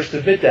embarrassed to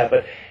admit that,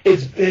 but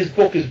his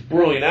book is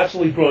brilliant,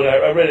 absolutely brilliant.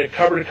 I read it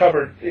cover to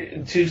cover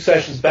in 2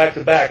 sessions back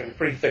to back. It's a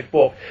pretty thick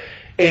book.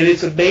 And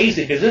it's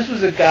amazing, because this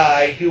was a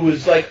guy who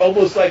was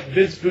almost like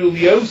Vince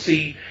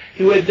Bugliosi,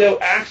 who had no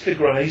axe to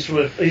grind.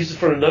 He's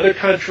from another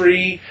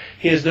country.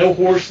 He has no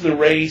horse in the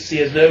race. He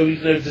has no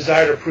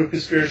desire to prove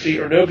conspiracy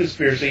or no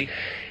conspiracy.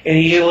 And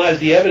he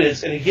analyzed the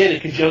evidence, and again, in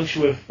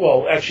conjunction with,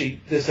 well,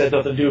 actually, this had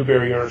nothing to do with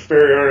Barry Earnest.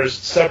 Barry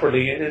Earnest,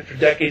 separately, and for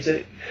decades,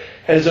 had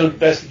his own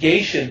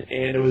investigation,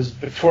 and it was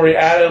Victoria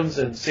Adams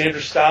and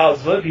Sandra Stiles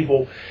and other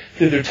people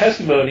did their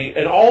testimony,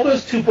 and all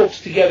those 2 books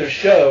together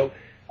show,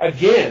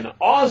 again,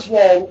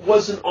 Oswald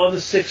wasn't on the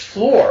 6th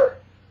floor.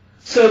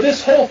 So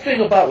this whole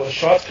thing about, well,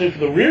 shots came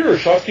from the rear or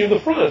shots came from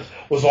the front,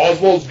 was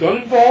Oswald's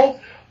gun involved?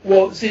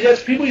 Well, see,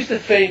 that's, people used to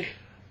think,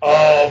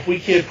 oh, if we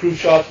can't prove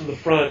shots from the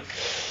front,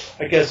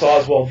 I guess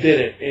Oswald did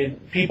it.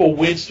 And people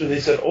winced when they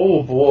said,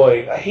 oh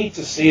boy, I hate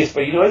to see it,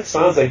 but it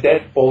sounds like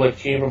that bullet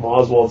came from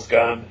Oswald's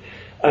gun.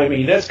 I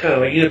mean, that's kind of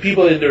like,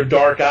 people in their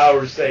dark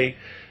hours say,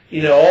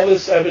 all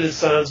this evidence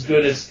sounds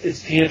good,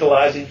 it's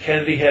tantalizing,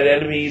 Kennedy had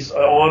enemies,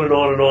 on and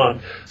on and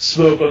on.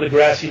 Smoke on the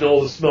grassy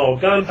knoll, the smell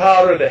of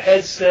gunpowder, the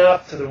head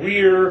snap to the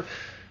rear,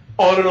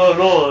 on and on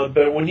and on.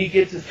 But when you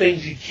get to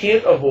things you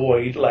can't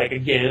avoid, like,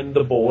 again,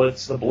 the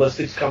bullets, the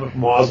ballistics coming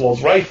from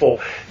Oswald's rifle,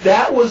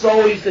 that was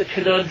always the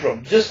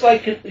conundrum. Just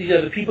like,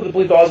 the people that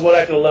believe Oswald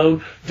acted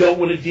alone don't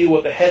want to deal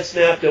with the head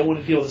snap, don't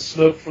want to deal with the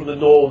smoke from the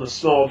knoll and the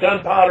smell of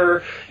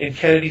gunpowder and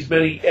Kennedy's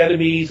many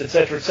enemies,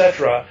 etc.,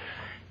 etc.,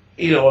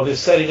 the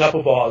setting up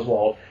of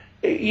Oswald.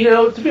 To be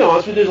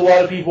honest with you, there's a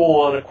lot of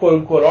people on a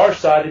quote-unquote our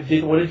side that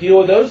didn't want to deal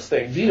with those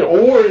things either.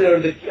 Or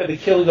the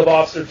killing of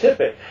Officer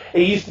Tippit.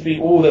 It used to be,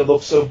 that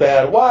looks so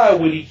bad. Why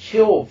would he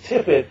kill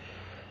Tippit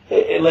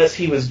unless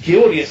he was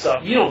guilty of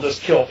something? You don't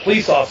just kill a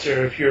police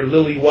officer if you're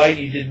Lily White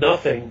and you did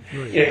nothing.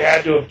 Right. You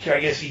had to have,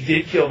 I guess he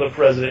did kill the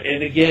president.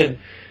 And again,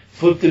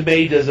 Flip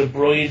DeMay does a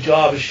brilliant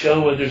job of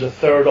showing there's a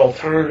third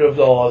alternative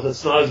to all this.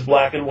 It's not as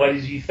black and white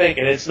as you think,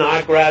 and it's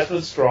not grasping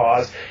at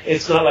straws.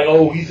 It's not like,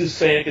 he's just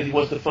saying because he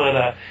wants to find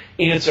an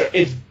answer.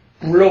 It's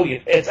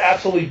brilliant. It's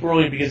absolutely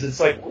brilliant, because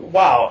it's like,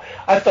 wow,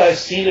 I thought I've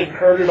seen and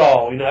heard it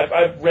all.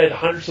 I've read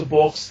hundreds of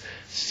books,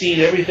 seen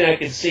everything I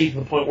can see, to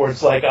the point where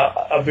it's like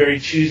I'm very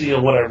choosy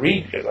on what I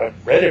read because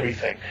I've read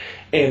everything.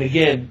 And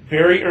again,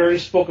 Barry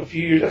Earnest's book a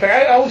few years. In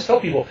fact, I always tell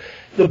people,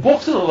 The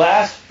books in the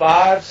last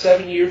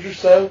 5-7 years or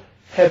so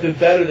have been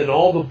better than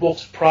all the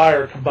books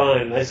prior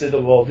combined. And I say that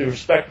with all due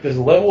respect, because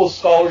the level of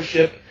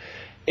scholarship,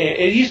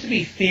 it used to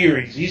be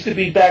theories. It used to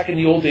be back in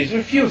the old days. There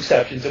were a few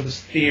exceptions. It was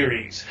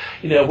theories.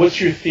 What's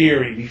your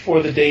theory?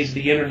 Before the days of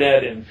the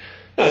internet and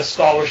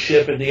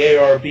scholarship and the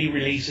ARB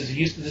releases, it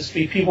used to just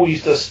be people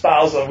used to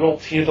espouse a real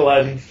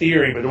tantalizing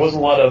theory, but there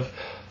wasn't a lot of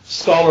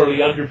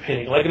scholarly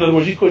underpinning. Like, in other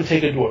words, you couldn't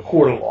take it to a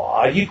court of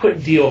law. You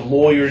couldn't deal with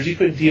lawyers. You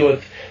couldn't deal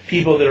with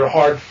people that are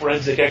hard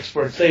forensic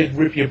experts. They'd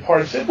rip you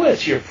apart and say,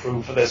 what's your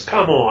proof of this?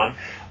 Come on.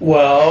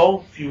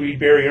 Well, if you read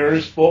Barry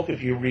Earnest's book,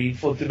 if you read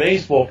Philip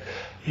DeMay's book,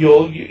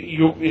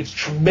 it's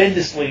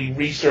tremendously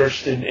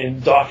researched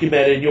and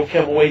documented, and you'll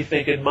come away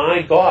thinking,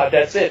 my God,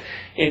 that's it.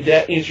 And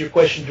that answers your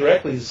question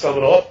directly. To sum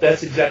it up,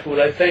 that's exactly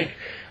what I think.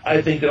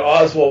 I think that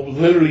Oswald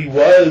literally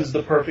was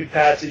the perfect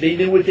patsy. They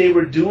knew what they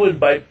were doing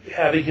by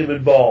having him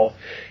involved.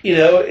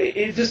 No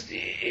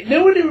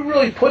one even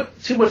really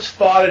put too much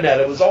thought in that.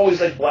 It was always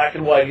like black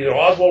and white. Either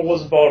Oswald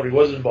was involved or he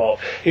wasn't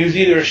involved. He was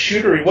either a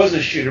shooter or he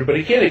wasn't a shooter. But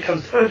again, it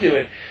comes down to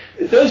it.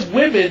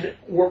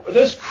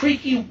 Those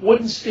creaky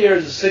wooden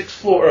stairs, the sixth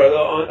floor,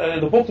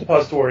 in the book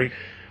depository,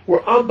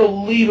 were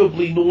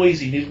unbelievably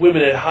noisy. These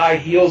women had high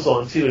heels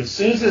on, too. As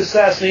soon as the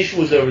assassination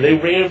was over, they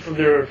ran from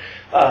their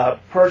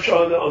perch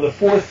on the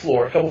fourth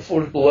floor, a couple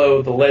floors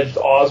below the alleged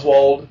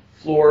Oswald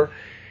floor.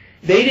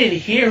 They didn't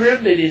hear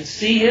him. They didn't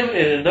see him.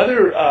 And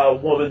another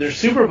woman, their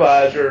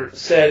supervisor,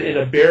 said in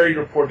a buried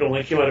report that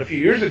only came out a few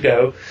years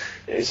ago,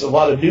 it's a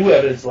lot of new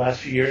evidence the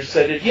last few years,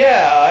 said that,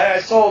 I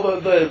saw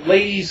the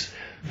ladies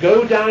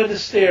go down the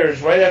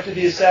stairs right after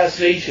the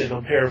assassination.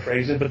 I'm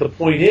paraphrasing, but the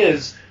point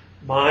is,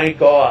 my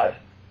God,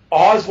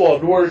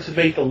 Oswald, in order to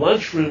make the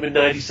lunchroom in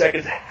 90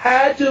 seconds,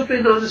 had to have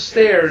been on the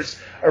stairs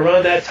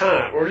around that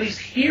time, or at least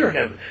hear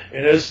him.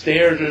 And those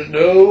stairs, there's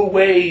no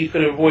way you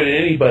could have avoided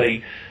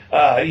anybody.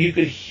 You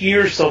could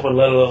hear someone,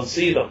 let alone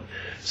see them.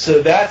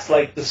 So that's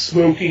like the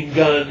smoking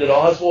gun that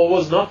Oswald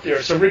wasn't up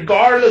there. So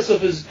regardless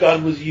if his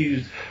gun was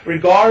used,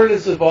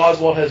 regardless if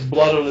Oswald has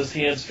blood on his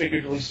hands,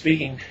 figuratively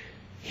speaking,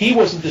 he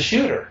wasn't the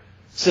shooter.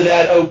 So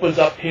that opens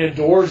up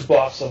Pandora's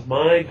box of,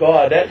 my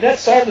God, that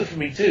solved it for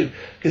me too.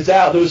 Because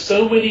there was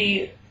so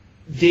many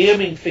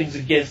damning things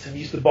against him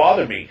used to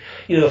bother me.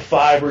 The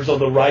fibers on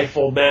the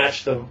rifle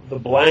matched the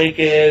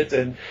blanket,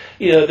 and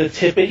the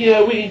tippet.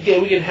 We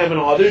can have it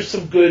all. There's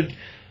some good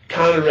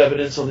counter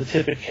evidence on the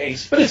Tippett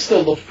case, but it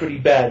still looks pretty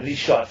bad that he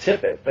shot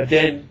Tippett. But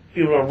then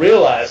people don't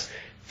realize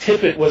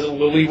Tippett wasn't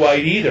Lily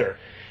White either.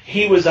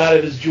 He was out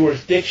of his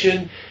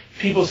jurisdiction.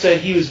 People said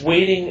he was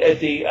waiting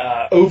at the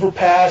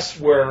overpass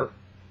where,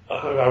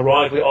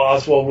 ironically,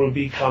 Oswald would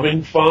be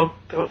coming from,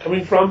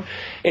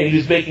 and he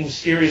was making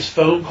mysterious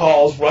phone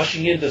calls,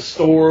 rushing into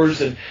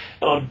stores and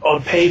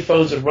on pay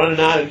phones and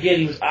running out. And again,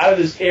 he was out of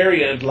this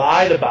area and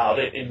lied about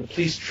it, and the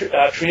police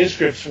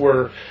transcripts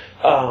were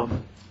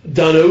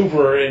done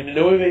over. And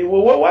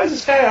why is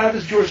this guy out of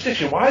his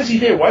jurisdiction? Why is he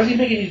there? Why is he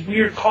making these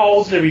weird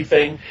calls and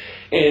everything?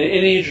 And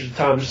in the interest of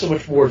time, there's so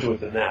much more to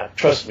it than that.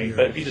 Trust me,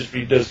 but if you just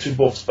read those two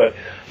books. But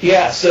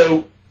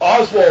so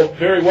Oswald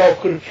very well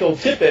could have killed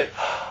Tippett,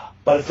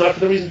 but it's not for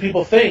the reason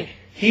people think.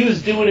 He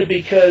was doing it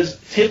because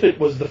Tippett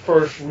was the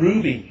first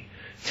Ruby.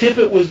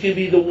 Tippett was going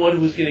to be the one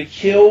who was going to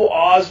kill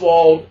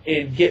Oswald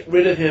and get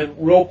rid of him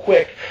real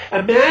quick.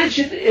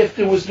 Imagine if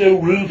there was no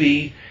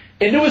Ruby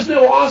and there was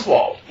no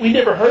Oswald. We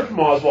never heard from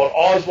Oswald.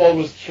 Oswald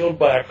was killed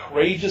by a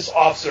courageous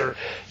officer,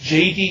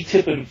 J.D.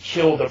 Tippett, who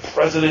killed a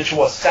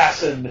presidential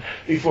assassin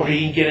before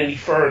he can get any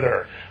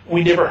further.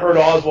 We never heard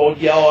Oswald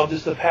yell, I'm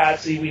just a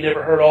patsy. We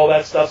never heard all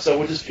that stuff. So it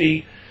would just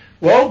be,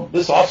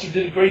 this officer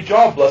did a great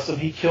job, bless him.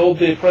 He killed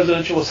the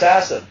presidential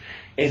assassin.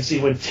 And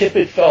see, when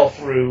Tippett fell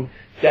through,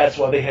 that's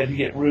why they had to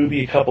get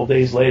Ruby a couple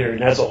days later,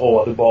 and that's a whole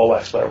other ball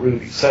wax about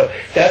Ruby. So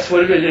that's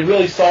what it is. It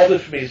really solved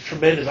it for me. It's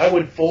tremendous. I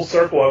went full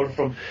circle. I went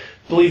from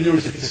believing there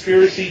was a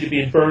conspiracy to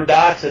being burned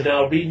out to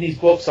now reading these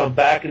books. I'm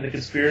back in the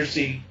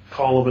conspiracy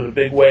column in a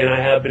big way, and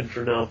I have been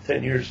for now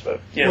 10 years. But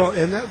Well,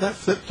 and that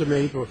Flip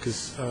DeMay book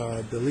is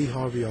the Lee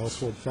Harvey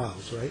Oswald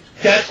Files, right?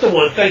 That's the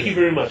one. Thank you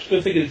very much.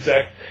 Couldn't think of the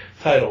exact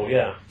title.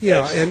 Yeah.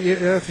 Yeah,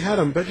 and I've had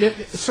them, but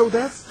so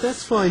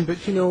that's fine. But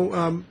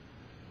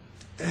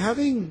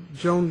having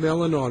Joan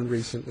Mellon on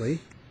recently,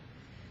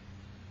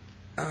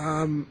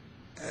 so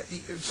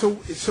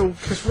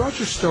because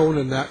Roger Stone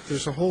and that,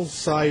 there's a whole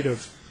side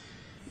of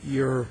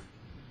your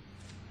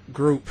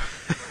group.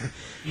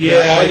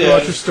 Yeah, I know.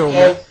 Roger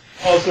Stone.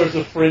 All sorts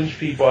of fringe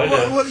people, I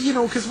know.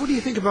 Well, because what do you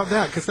think about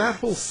that? Because that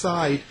whole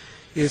side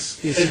is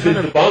it's kind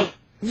been of debunked.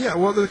 Yeah,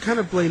 well, they're kind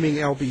of blaming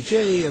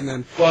LBJ, and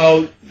then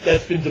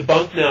that's been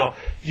debunked now.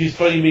 It's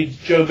funny you mean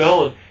Joe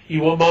Mellon.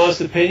 You want my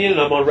honest opinion,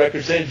 and I'm on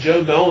record saying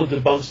Joe Mellon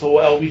debunks the whole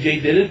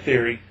LBJ did it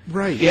theory.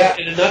 Right. Yeah,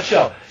 in a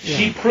nutshell. Yeah.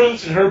 She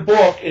proves in her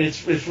book, and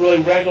it's really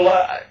regular.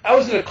 I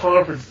was at a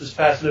conference this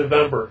past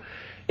November,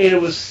 and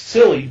it was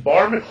silly.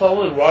 Bar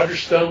McClellan and Roger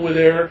Stone were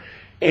there,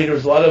 and there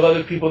was a lot of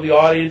other people in the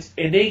audience,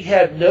 and they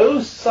had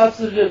no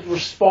substantive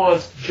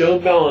response to Joe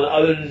Mellon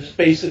other than just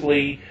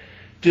basically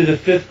do the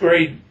fifth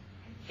grade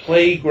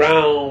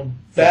playground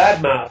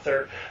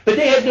badmouther. But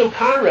they had no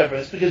counter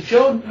evidence because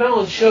Joe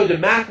Mellon showed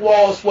that Mac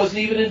Wallace wasn't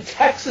even in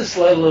Texas,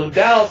 let alone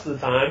Dallas at the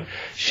time.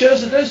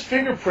 Shows that those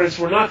fingerprints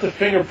were not the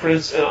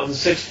fingerprints on the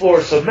 6th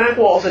floor, so Mac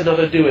Wallace had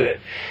nothing to do with it.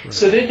 Right.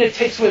 So then it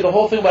takes away the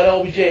whole thing about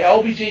LBJ.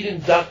 LBJ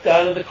didn't duck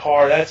down in the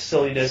car. That's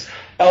silliness.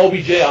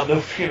 LBJ, I'll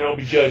never forget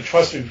LBJ.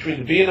 Trust me, between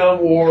the Vietnam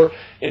War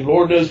and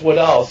Lord knows what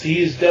else,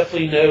 he is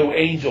definitely no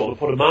angel, to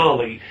put it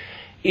mildly.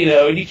 You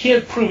know, and you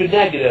can't prove a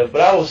negative, but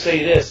I will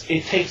say this,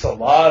 it takes a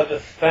lot of the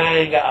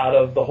fang out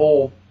of the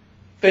whole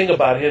thing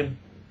about him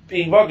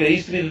being rugged. It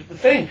used to be the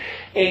thing.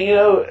 And, you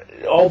know,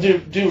 all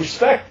due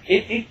respect,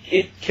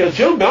 it killed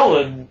Joe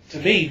Mellon, to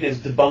me, has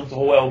debunked the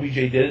whole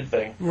LBJ did it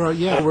thing. Well,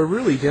 yeah, we're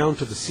really down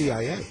to the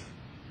CIA.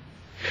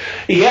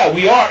 Yeah,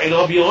 we are, and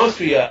I'll be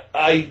honest with you,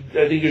 I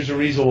think there's a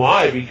reason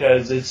why,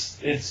 because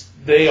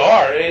they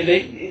are. And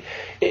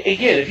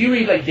again, if you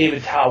read, like,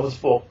 David Talbot's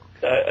book,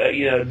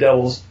 you know,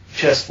 Devil's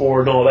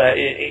Chessboard and all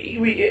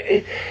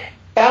that,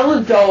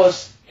 Allen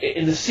Dulles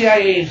and the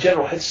CIA in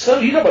general had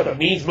you know about the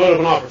means, motive,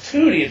 and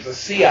opportunity as the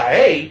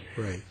CIA.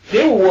 Right.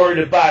 They were worried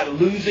about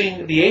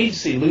losing the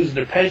agency, losing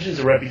their pensions,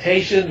 their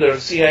reputation, their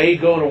CIA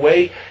going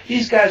away.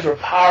 These guys were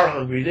power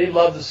hungry. They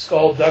loved the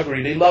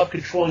skullduggery. They loved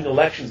controlling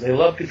elections. They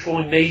loved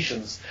controlling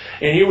nations.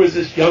 And here was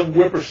this young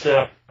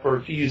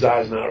whippersnapper, to use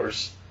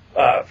Eisenhower's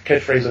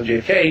catchphrase on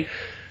JFK,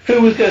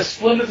 who was going to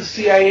splinter the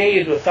CIA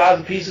into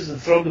 1,000 pieces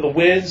and throw them to the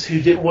winds,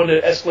 who didn't want to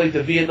escalate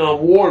the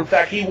Vietnam War. In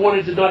fact, he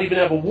wanted to not even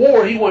have a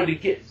war. He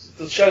wanted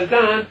to shut it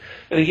down.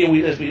 And again,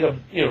 as we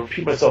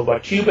repeat myself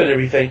about Cuba and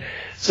everything.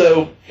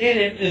 So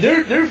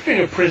their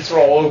fingerprints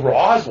are all over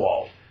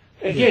Oswald.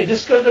 Again,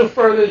 just go no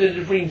further than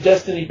to bring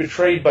Destiny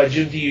Betrayed by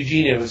Jim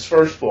DiEugenio, his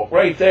first book,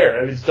 right there.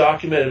 I mean, it's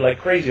documented like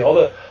crazy. All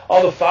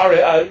the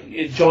fire,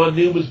 John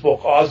Newman's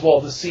book,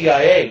 Oswald the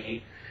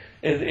CIA.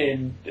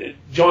 And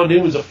John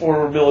Newman's a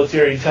former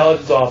military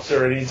intelligence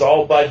officer, and he's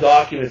all by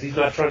documents. He's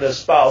not trying to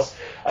espouse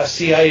a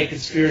CIA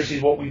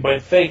conspiracy, what we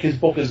might think. His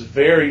book is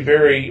very,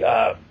 very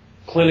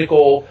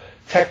clinical,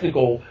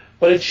 technical,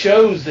 but it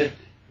shows that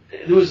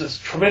there was this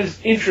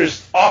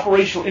tremendous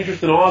operational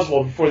interest in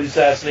Oswald before the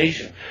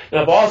assassination.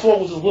 Now, if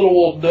Oswald was a little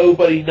old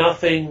nobody,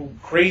 nothing,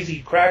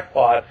 crazy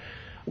crackpot,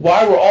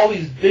 why were all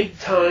these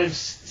big-time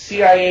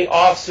CIA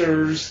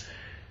officers,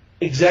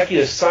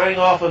 executives signing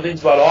off on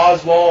things about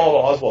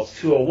Oswald's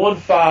 201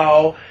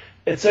 file,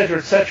 etc.,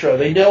 etc.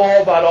 They know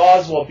all about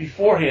Oswald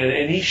beforehand,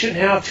 and he shouldn't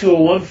have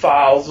 201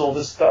 files and all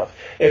this stuff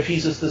if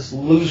he's just this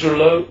loser,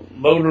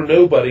 loner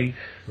nobody.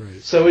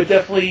 Right. So it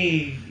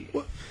definitely,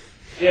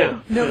 yeah.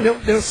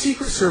 Now,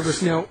 Secret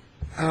Service,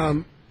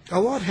 a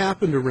lot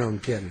happened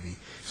around Kennedy.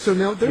 So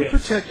now they're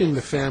protecting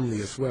the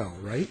family as well,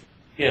 right?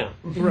 Yeah.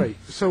 Right.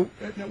 So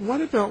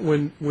what about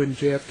when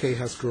JFK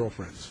has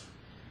girlfriends?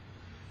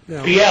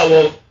 Now, yeah,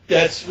 well,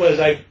 that's what, as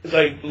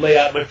I lay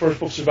out my first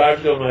book,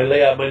 Survivor, and I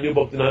lay out my new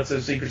book, The Not So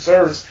Secret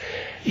Service.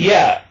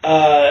 Yeah,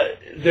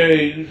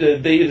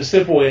 the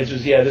simple answer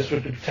is, this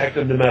was to protect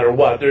them no matter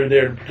what. They're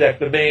there to protect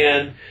the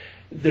man.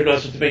 They're not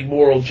supposed to make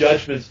moral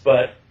judgments,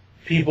 but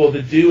people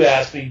that do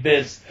ask me,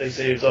 Vince, they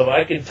say to themselves,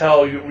 I can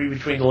tell you read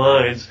between the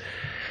lines.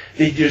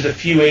 There's a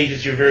few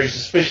agents you're very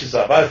suspicious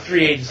of. I have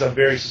 3 agents I'm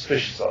very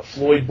suspicious of.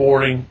 Floyd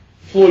Boarding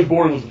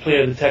was the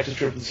planner of the Texas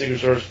trip from the Secret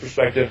Service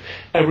perspective.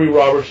 Emory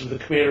Roberts was the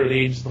commander of the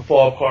agents in the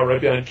fall car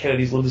right behind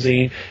Kennedy's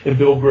limousine, and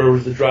Bill Grover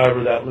was the driver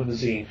of that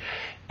limousine.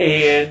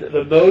 And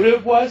the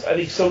motive was, I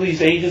think some of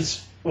these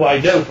agents, well, I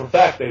know for a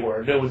fact they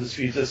were, no one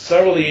disputes this,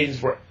 several of the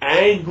agents were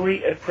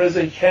angry at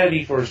President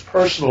Kennedy for his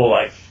personal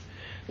life.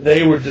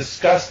 They were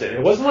disgusted.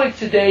 It wasn't like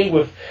today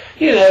with,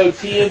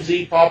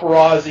 TMZ,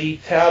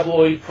 paparazzi,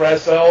 tabloid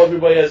press,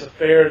 everybody has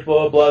affairs,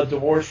 blah, blah,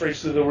 divorce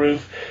rates through the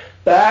roof.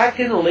 Back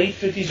in the late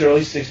 50s,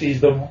 early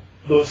 60s,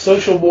 the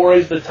social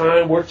mores of the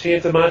time were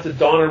tantamount to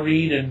Donna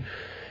Reed and,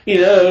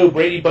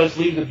 Brady Bunch,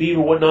 Leave the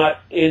Beaver, whatnot,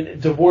 and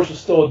divorce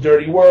was still a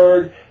dirty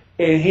word.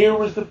 And here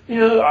was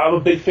I'm a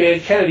big fan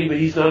of Kennedy, but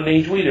he's not an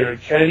age leader.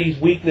 Kennedy's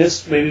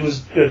weakness maybe was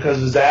because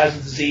of his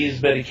asthma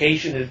disease,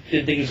 medication,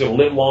 didn't think he was going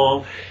to live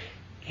long.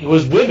 It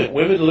was women.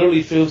 Women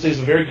literally feel he's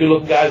a very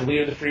good-looking guy,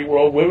 leader of the free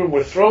world. Women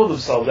were throwing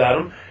themselves at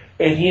him,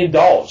 and he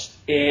indulged.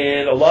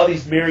 And a lot of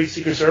these married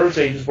Secret Service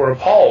agents were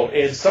appalled.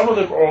 And some of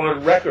them are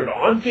on record,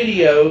 on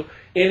video,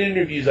 in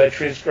interviews I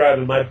transcribed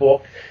in my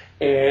book.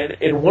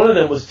 And one of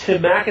them was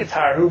Tim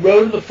McIntyre, who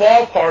rode in the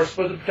fall car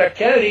supposed to protect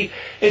Kennedy,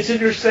 and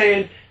sitting there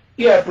saying,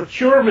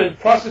 procurement,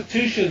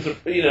 prostitution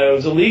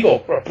is illegal.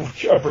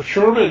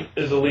 Procurement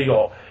is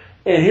illegal.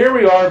 And here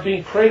we are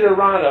being paraded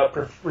around a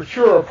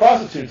procurer of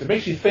prostitutes. It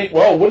makes you think,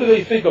 well, what do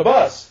they think of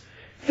us?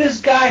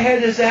 This guy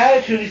had this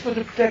attitude. He's supposed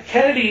to protect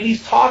Kennedy, and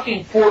he's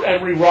talking for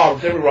Emory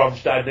Roberts. Emory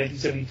Roberts died in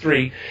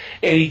 1973,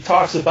 and he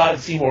talks about it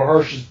in Seymour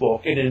Hersh's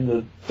book. And in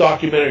the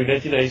documentary,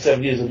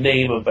 1997, he doesn't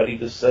name him, but he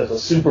just says a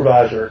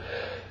supervisor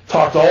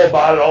talked all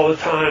about it all the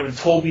time and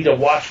told me to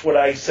watch what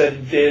I said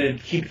and did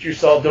and keep it to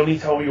yourself. Don't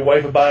even tell your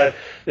wife about it.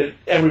 That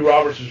Emory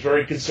Roberts was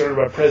very concerned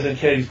about President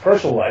Kennedy's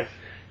personal life.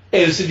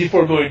 And the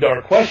 $64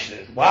 million question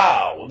is,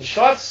 wow, when the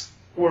shots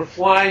were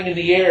flying in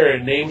the air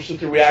and they were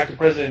supposed to react to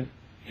President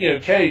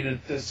Kennedy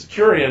to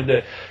secure him,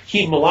 to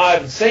keep him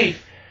alive and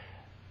safe,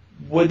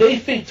 would they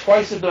think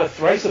twice if not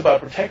thrice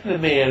about protecting a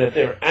man if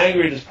they were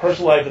angry at his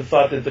personal life and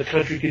thought that the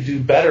country could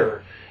do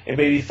better, and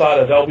maybe thought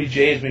of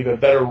LBJ as maybe a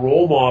better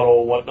role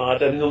model and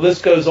whatnot? I mean, the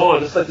list goes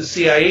on. It's like the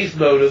CIA's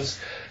motives,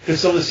 because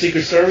some of the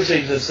Secret Service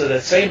agents had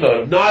that same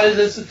motive. Not as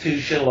an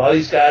institution. A lot of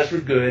these guys were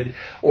good,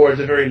 or at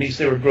the very least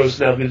they were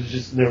grossing out because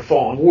just they were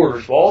following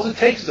orders. But all it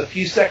takes is a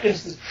few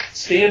seconds to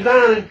stand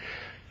down, and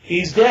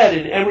he's dead.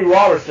 And Emory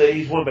Roberts,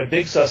 he's one of my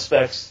big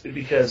suspects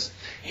because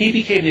he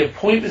became the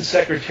appointment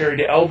secretary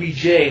to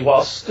LBJ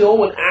while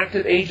still an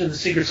active agent of the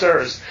Secret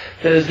Service.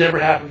 That has never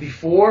happened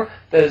before.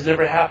 That has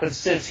never happened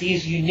since.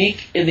 He's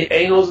unique in the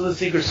annals of the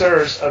Secret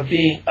Service of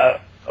being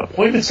a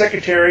appointment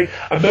secretary,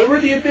 a member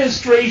of the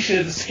administration,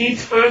 at the same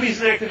time he's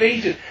an active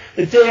agent.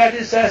 The day after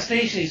the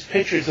assassination, these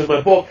pictures in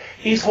my book,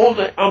 he's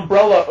holding an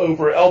umbrella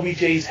over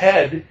LBJ's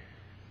head,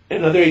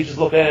 and other agents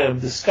look at him,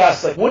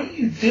 disgust, like, what are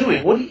you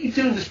doing? What are you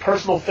doing this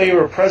personal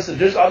favor of president?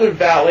 There's other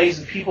valets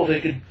and people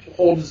that could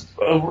hold his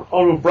own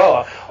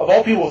umbrella. Of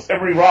all people, it's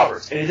Emory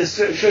Roberts. And it just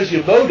shows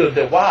you a motive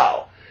that,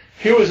 wow,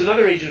 here was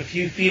another agent a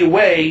few feet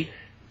away,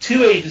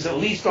 two agents at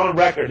least on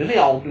record, and they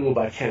all knew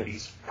about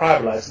Kennedy's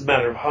private life. It's a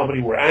matter of how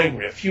many were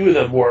angry. A few of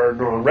them were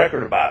on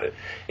record about it.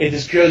 It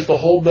just shows the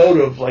whole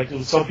motive. Like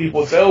some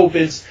people would say, oh,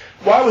 Vince,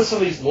 why would some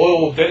of these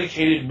loyal,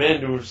 dedicated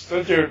men who are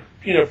stood there,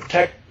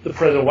 protect the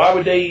president, why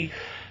would they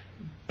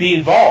be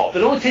involved?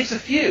 It only takes a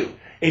few.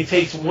 It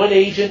takes one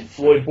agent,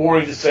 Floyd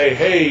Boring, to say,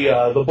 hey,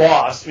 the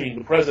boss, meaning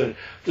the president,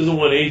 doesn't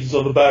want agents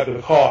on the back of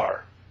the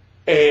car.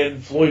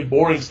 And Floyd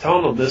Boring's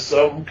telling them this,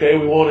 so, okay,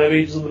 we won't have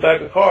agents on the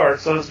back of the car. It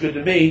sounds good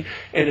to me.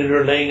 And then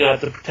they're laying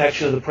out the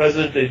protection of the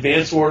president, the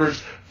advance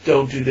orders,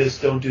 don't do this,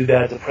 don't do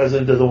that, the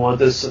president doesn't want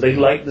this, so they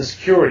lighten the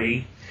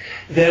security.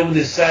 Then when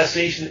the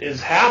assassination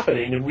is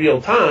happening in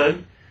real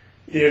time,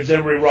 there's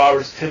Emory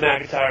Roberts, Tim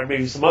McIntyre,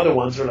 maybe some other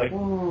ones who are like,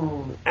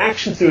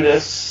 action through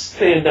this,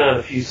 stand down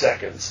a few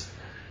seconds.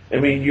 I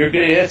mean,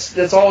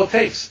 that's all it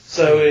takes.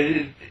 So,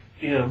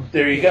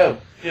 there you go.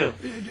 Yeah.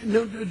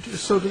 No,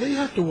 so do they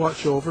have to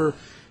watch over,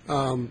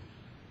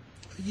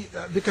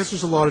 because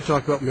there's a lot of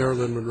talk about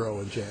Marilyn Monroe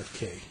and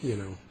JFK,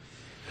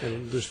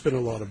 and there's been a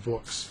lot of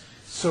books.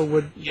 So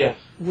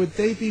would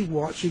they be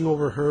watching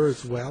over her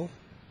as well?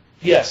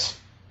 Yes.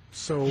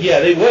 So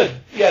yeah, they would.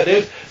 Yeah,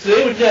 they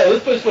would know.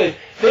 Let's put it this way: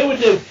 they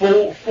would know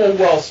full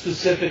well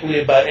specifically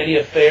about any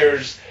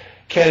affairs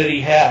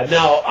Kennedy had.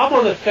 Now, I'm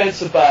on the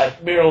fence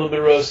about Marilyn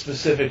Monroe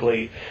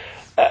specifically.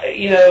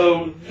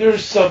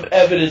 There's some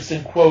evidence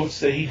in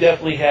quotes that he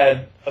definitely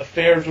had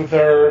affairs with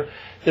her.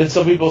 Then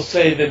some people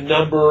say the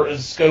number and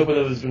scope of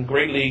them has been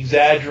greatly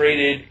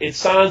exaggerated. It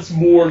sounds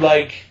more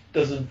like,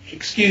 doesn't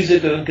excuse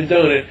it, doesn't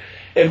condone it.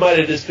 It might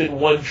have just been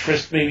one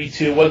tryst, maybe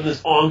two. It wasn't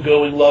this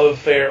ongoing love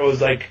affair. It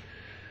was like,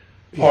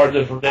 pardon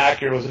the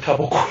vernacular, it was a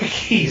couple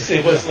quickies.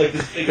 It wasn't like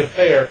this big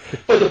affair.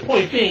 But the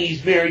point being,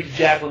 he's married to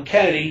Jacqueline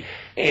Kennedy,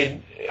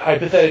 and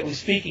hypothetically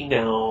speaking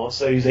now,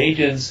 so his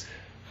agents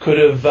could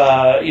have,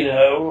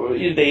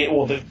 it's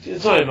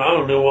not even, I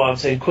don't know why I'm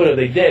saying could have,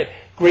 they did,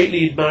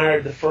 greatly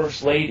admired the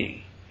First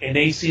Lady. And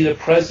they see the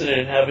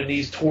president having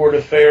these torrid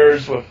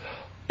affairs with,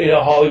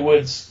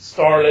 Hollywood's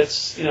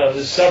starlets,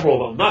 there's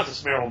several of them, not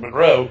just Marilyn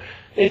Monroe.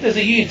 It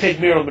doesn't, you can take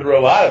Marilyn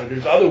Monroe out of it.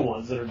 There's other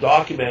ones that are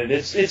documented.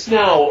 It's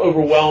now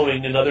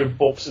overwhelming in other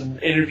books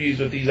and interviews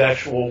with these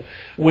actual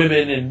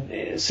women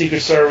and Secret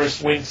Service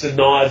winks and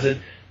nods,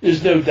 and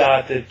there's no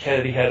doubt that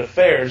Kennedy had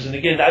affairs. And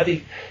again, I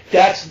think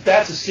that's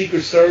a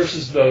Secret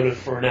Service's motive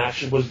for an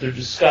action, was their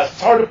disgust.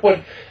 It's hard to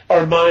put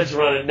our minds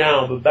around it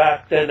now, but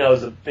back then that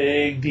was a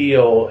big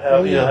deal.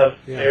 Having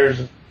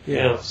affairs.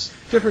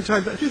 Different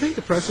time. But do you think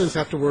the presidents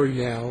have to worry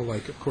now?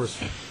 Like, of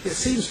course, it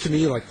seems to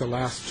me like the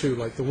last two,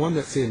 like the one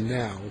that's in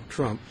now,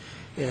 Trump,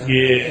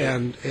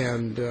 and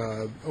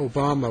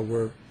Obama,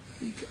 were,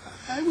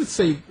 I would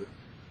say,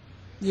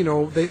 they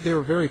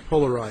were very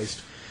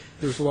polarized.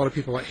 There's a lot of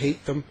people that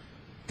hate them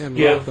and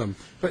love them,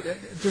 but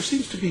there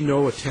seems to be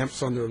no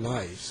attempts on their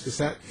lives. Is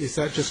that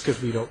just because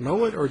we don't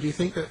know it, or do you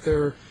think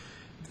that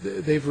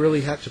they've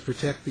really had to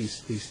protect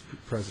these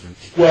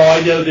presidents? Well,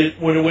 I know that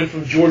when it went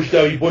from George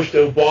W. Bush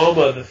to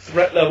Obama, the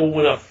threat level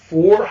went up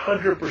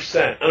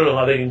 400%. I don't know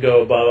how they can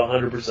go above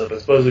 100%, but I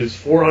suppose it was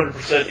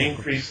 400%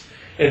 increase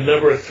in the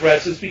number of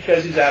threats. It's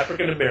because he's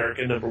African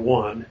American, number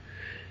one.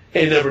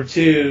 And number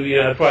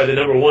two, probably the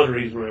number one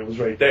reason was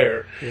right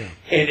there. Yeah.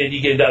 And then you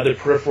get into other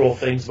peripheral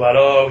things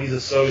about, he's a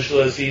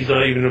socialist, he's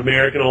not even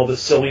American, all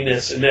this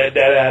silliness, and that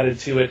added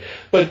to it.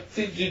 But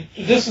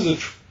this is a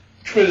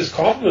tremendous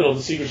compliment on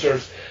the Secret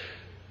Service.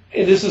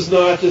 And this is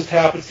not just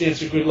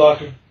happenstance or good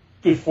luck or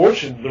good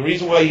fortune. The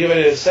reason why you have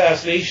an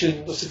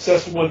assassination, a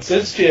successful one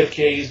since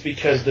JFK, is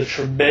because the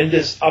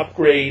tremendous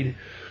upgrade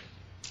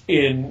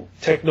in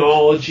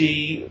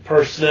technology,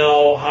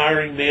 personnel,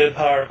 hiring,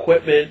 manpower,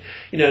 equipment.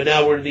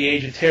 Now we're in the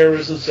age of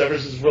terrorism, so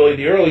this is really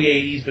the early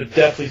 80s, but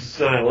definitely since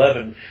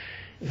 9/11.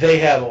 They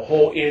have a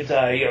whole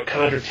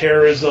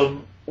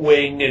counterterrorism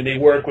wing, and they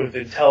work with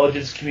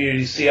intelligence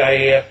community,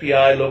 CIA,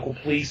 FBI, local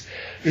police.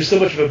 There's so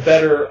much of a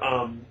better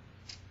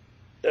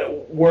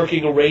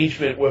working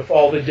arrangement with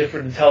all the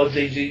different intelligence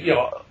agencies,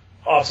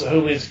 Office of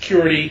Homeland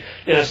Security,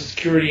 National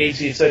Security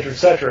Agency, et cetera, et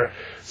cetera.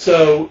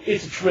 So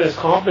it's a tremendous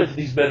compliment to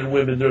these men and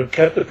women that have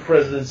kept the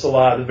presidents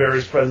alive, the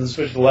various presidents,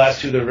 especially the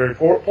last two that are very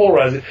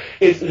polarizing.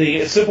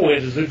 The simple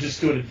answer is they're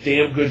just doing a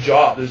damn good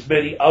job. There's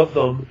many of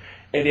them,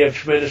 and they have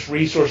tremendous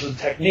resources and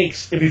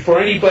techniques. And before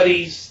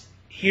anybody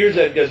hears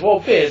that and goes, well,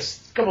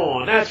 Vince, come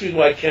on, that's the reason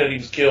why Kennedy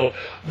was killed.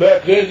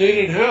 Back then, they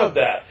didn't have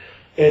that.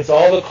 It's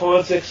all the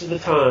context of the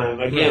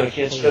time. Again, I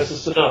can't stress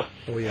this enough.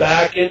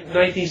 Back in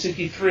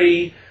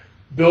 1963,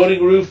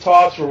 building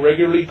rooftops were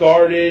regularly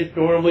guarded.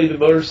 Normally, the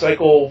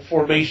motorcycle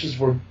formations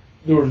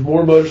there were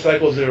more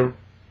motorcycles that were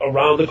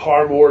around the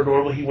car more.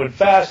 Normally, he went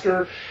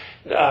faster.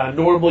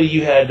 Normally,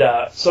 you had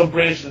some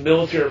branch of the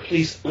military or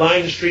police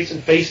lining the streets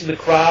and facing the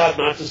crowd,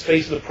 not just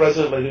facing the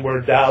president like they were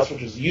in Dallas,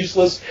 which was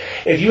useless.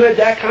 If you had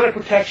that kind of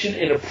protection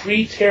in a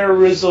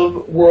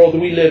pre-terrorism world that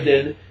we lived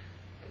in,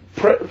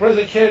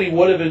 President Kennedy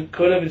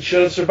could have and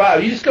should have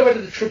survived. You just go back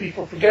to the trip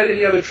before, forget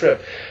any other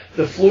trip.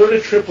 The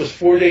Florida trip was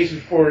 4 days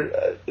before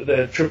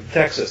the trip to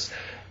Texas.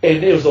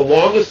 And it was the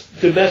longest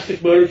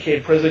domestic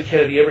motorcade President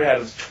Kennedy ever had. It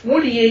was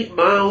 28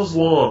 miles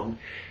long.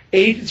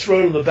 Agents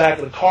rode in the back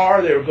of the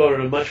car. They were going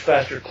at a much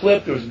faster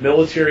clip. There was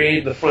military aid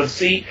in the front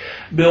seat.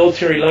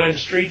 Military lined the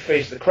street,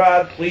 faced the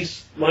crowd.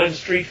 Police lined the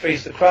street,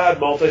 faced the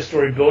crowd.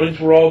 Multi-story buildings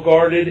were all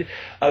guarded.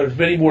 There was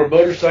many more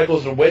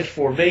motorcycles in wedge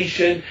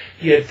formation.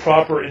 You had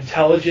proper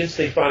intelligence.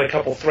 They found a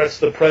couple threats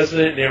to the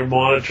president, and they were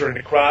monitoring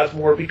the crowds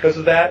more because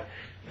of that.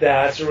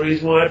 That's the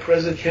reason why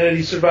President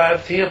Kennedy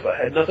survived Tampa.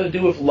 It had nothing to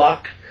do with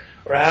luck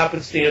or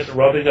happenstance or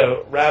rubbing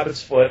a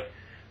rabbit's foot.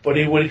 But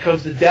when it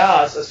comes to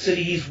Dallas, a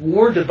city he's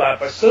warned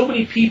about by so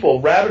many people,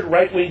 rabid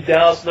right-wing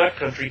Dallas nut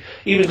country,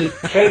 even the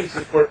Kennedy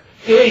support.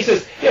 Yeah, he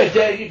says,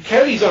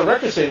 Kennedy's on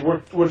record saying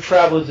we're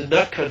traveling to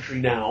nut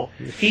country now.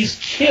 He's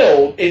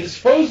killed, and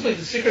supposedly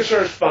the Secret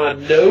Service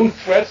found no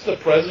threats to the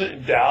president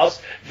in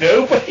Dallas.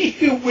 Nobody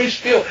who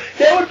wished ill.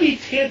 That would be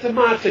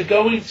tantamount to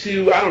going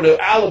to,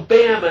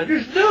 Alabama, and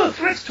there's no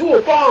threats to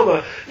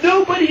Obama.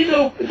 Nobody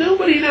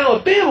in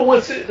Alabama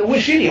wants to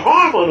wish any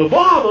harm on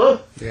Obama.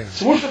 Yeah.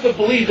 So we're supposed to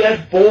believe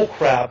that bull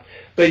crap.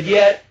 But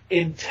yet,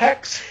 in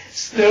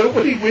Texas,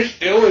 nobody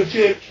wished ill on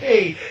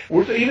JFK.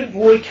 Even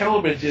Roy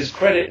Kellerman, to his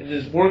credit, and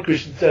his Warren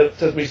Christian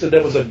testimony, said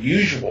that was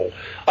unusual.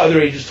 Other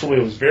agents told me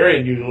it was very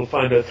unusual to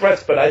find no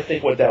threats, but I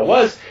think what that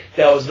was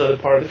another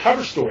part of the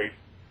cover story.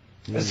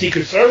 The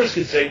Secret Service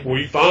could say,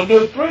 we found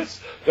no threats.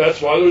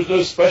 That's why there was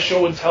no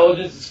special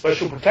intelligence and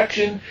special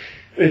protection.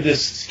 And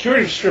this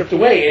security was stripped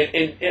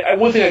away. And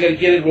one thing I got to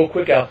get in real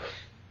quick, Al.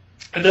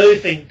 Another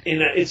thing,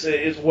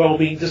 it's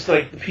well-meaning, just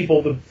like the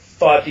people that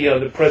thought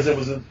the president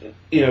was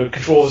in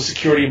control of the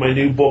security. My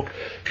new book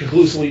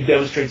conclusively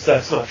demonstrates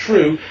that's not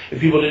true, and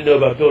people didn't know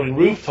about building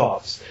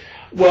rooftops.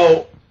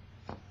 Well,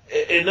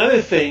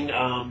 another thing,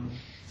 and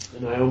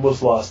I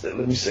almost lost it.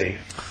 Let me see.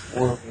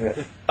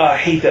 I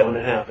hate that when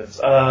it happens.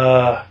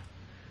 Damn,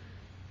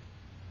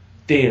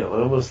 I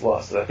almost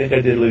lost it. I think I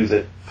did lose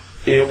it.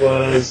 It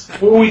was,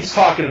 what were we just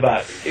talking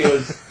about? It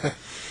was,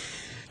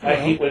 I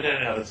hate when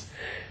that happens.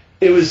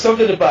 It was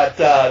something about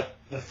the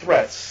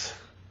threats.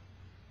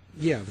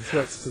 Yeah, the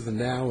threats to the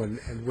now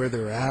and where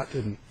they're at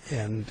and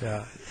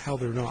how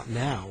they're not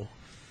now.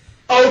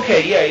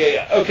 Okay,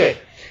 yeah. Okay.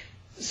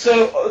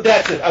 So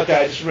that's it. Okay,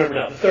 I just remember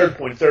now. The third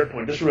point,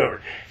 just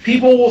remember.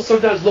 People will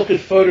sometimes look at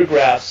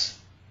photographs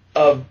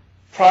of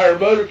prior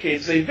motorcades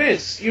and say,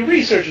 Vince, your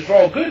research are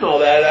all good and all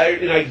that. I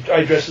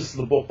address this in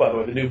the book, by the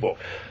way, the new book.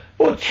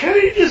 Well,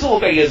 Kennedy doesn't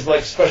look like he has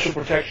special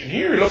protection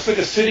here. He looks like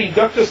a sitting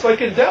duck just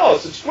like in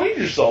Dallas. Explain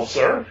yourself,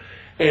 sir.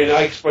 And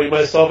I explain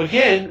myself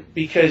again,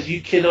 because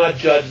you cannot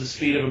judge the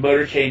speed of a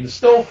motorcade in the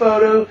still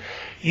photo.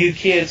 You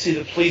can't see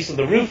the police on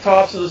the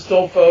rooftops in the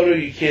still photo.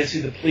 You can't see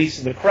the police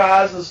in the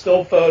crowds in the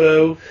still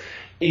photo.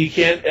 You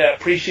can't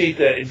appreciate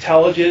the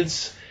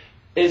intelligence.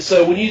 And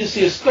so when you just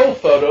see a still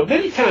photo,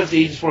 many times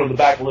the agents were on the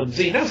back of the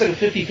limousine. That was like a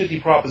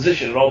 50-50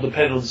 proposition. It all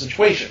depended on the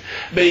situation.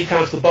 Many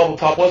times the bubble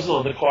top wasn't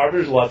on the car, but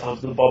there's a lot of times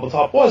the bubble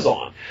top was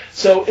on.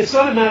 So it's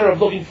not a matter of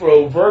looking for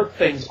overt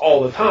things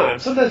all the time.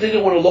 Sometimes they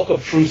didn't want to look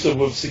obtrusive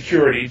with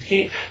security.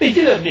 They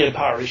did have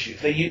manpower issues.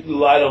 They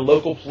relied on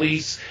local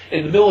police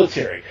and the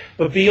military.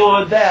 But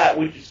beyond that,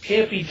 which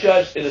can't be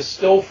judged in a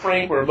still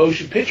frame or a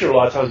motion picture a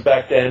lot of times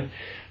back then,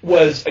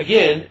 was,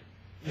 again,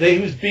 he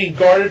was being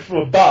guarded from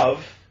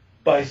above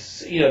by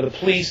the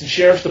police and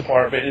sheriff's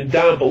department, and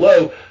down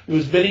below there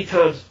was many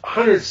times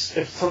hundreds,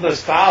 if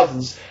sometimes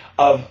thousands,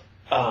 of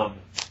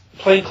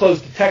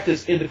plainclothes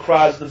detectives in the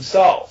crowds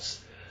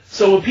themselves.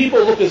 So when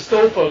people look at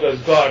still photos,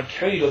 God,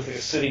 Kennedy looks like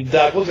a sitting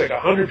duck. Looks like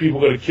 100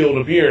 people got killed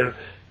him here.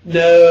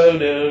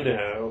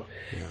 No.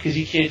 Because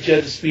you can't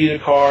judge the speed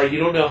of a car. You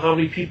don't know how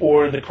many people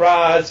were in the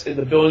crowds, in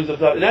the buildings,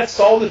 and that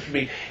solved it for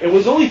me. It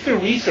was only through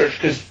research,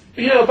 because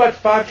about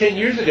 5-10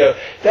 years ago,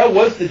 that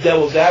was the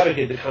devil's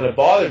advocate that kind of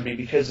bothered me,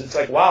 because it's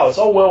like, wow, it's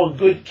all well and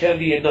good.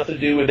 Kennedy had nothing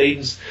to do with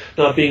agents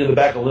not being in the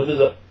back of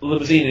the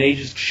limousine, and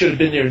agents should have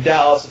been there in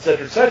Dallas, et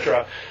cetera, et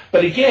cetera.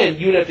 But again,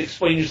 you would have to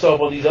explain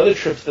yourself on these other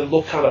trips that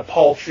look kind of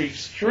paltry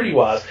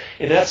security-wise,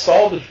 and that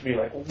solved it for me.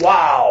 Like,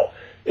 wow.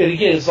 And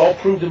again, it's all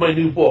proved in my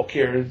new book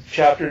here,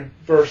 chapter and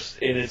verse,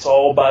 and it's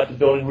all about the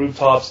building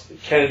rooftops.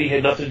 Kennedy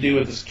had nothing to do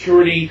with the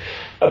security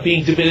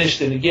being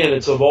diminished, and again,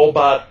 it's all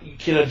about, you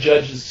cannot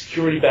judge the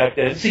security back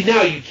then. See,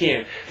 now you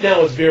can.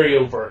 Now it's very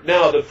overt.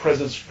 Now the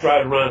president's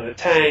driving around in a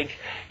tank,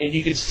 and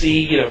you can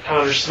see,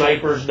 counter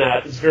snipers, and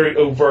that. It's very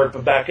overt,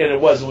 but back then it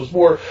was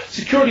more,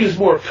 security was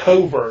more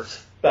covert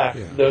back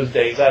in those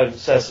days, out of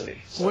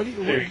necessity. So,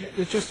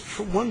 just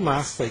for one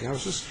last thing, I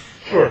was just...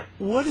 Sure.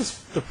 What is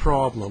the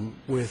problem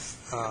with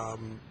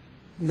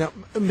now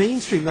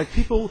mainstream? Like,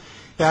 people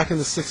back in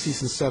the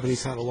 60s and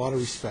 70s had a lot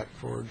of respect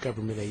for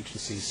government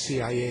agencies,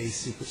 CIA,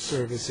 Secret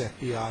Service,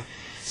 FBI.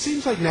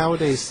 Seems like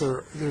nowadays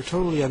they're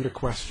totally under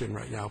question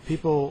right now.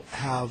 People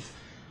have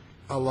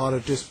a lot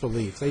of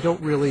disbelief. They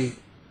don't really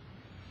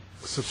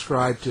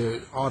subscribe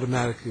to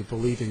automatically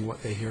believing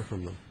what they hear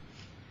from them.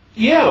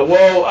 Yeah,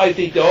 well, I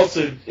think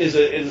also is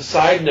a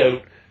side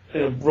note,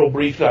 a real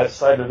brief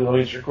side note, I'll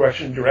answer your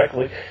question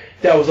directly,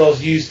 that was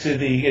also used to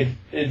the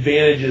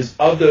advantages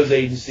of those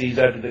agencies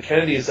after the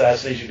Kennedy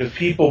assassination, because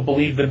people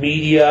believed the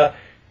media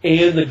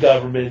and the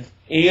government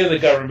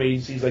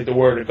agencies like the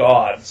word of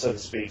God, so to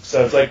speak.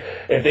 So it's like,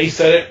 if they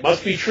said it,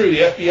 must be true. The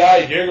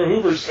FBI, J. Edgar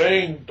Hoover's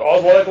saying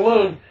Oswald Eck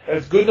alone,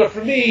 that's good enough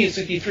for me in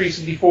 63,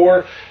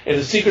 64. And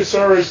the Secret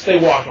Service, they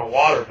walked on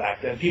water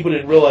back then. People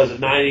didn't realize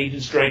that 9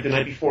 agents drank the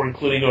night before,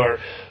 including our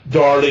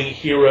darling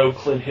hero,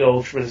 Clint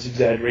Hill. Tremendous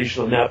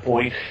exaggeration on that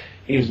point.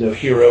 He was no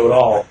hero at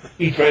all.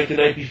 He drank the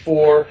night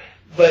before.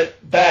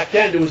 But back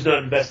then, there was no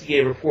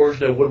investigative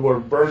reporters, no Woodward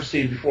and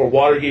Bernstein, before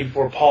Watergate,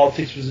 before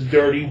politics was a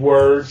dirty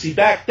word. See,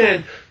 back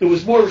then, there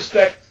was more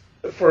respect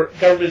for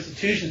government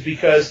institutions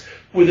because,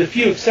 with a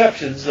few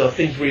exceptions,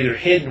 things were either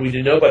hidden, we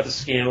didn't know about the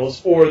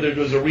scandals, or there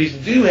was a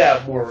reason to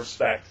have more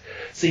respect.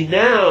 See,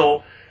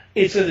 now,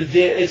 it's in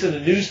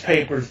the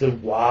newspapers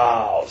that,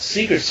 wow,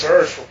 Secret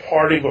Service for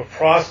partying with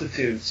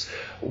prostitutes.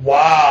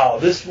 Wow,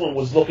 this one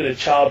was looking at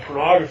child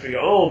pornography.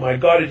 Oh my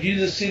God, did you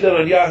just see that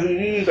on Yahoo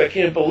News? I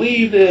can't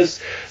believe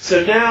this.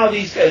 So now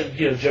these,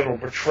 General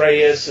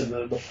Petraeus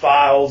and the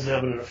files and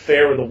having an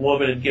affair with a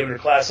woman and giving her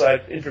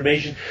classified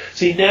information.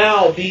 See,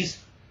 now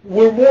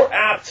we're more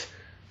apt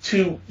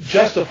to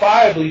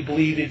justifiably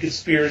believe in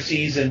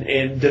conspiracies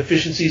and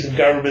deficiencies in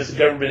governments and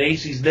government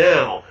agencies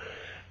now.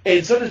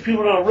 And sometimes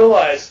people don't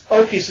realize,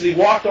 okay, so they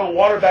walked on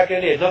water back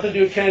then, they had nothing to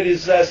do with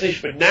Kennedy's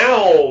assassination, but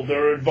now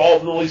they're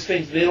involved in all these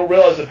things, and they don't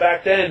realize that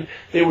back then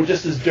they were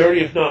just as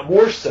dirty, if not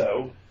more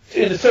so,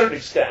 to a certain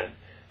extent.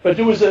 But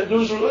let's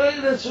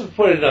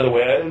put it another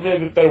way,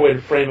 maybe a better way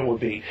to frame it would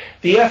be,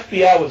 the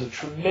FBI was a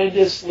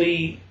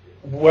tremendously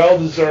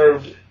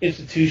well-deserved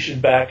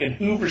institution back in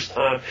Hoover's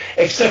time,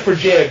 except for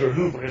J. Edgar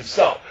Hoover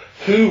himself.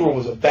 Hoover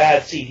was a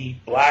bad seed. He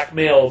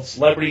blackmailed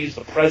celebrities,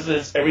 the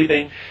presidents,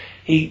 everything.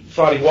 He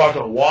thought he walked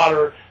on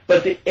water,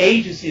 but the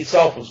agency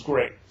itself was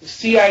great. The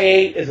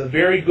CIA is a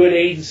very good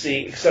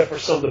agency, except for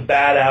some of the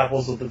bad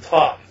apples at the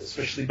top,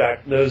 especially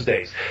back in those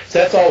days. So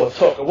that's all it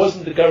took. It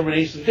wasn't the government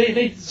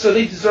agency. So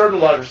they deserved a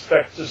lot of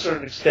respect to a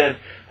certain extent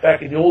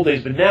back in the old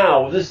days. But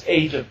now, in this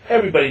age of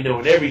everybody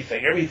knowing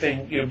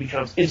everything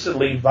becomes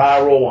instantly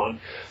viral on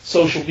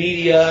social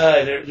media,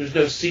 and there's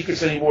no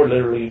secrets anymore,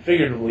 literally and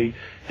figuratively.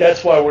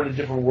 That's why we're in a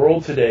different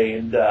world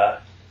today,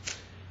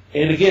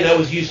 and again, that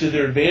was used to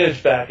their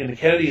advantage back in the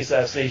Kennedy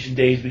assassination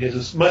days, because it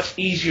was much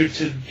easier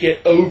to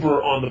get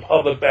over on the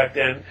public back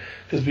then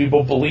because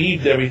people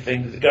believed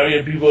everything. The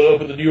government people would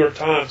open the New York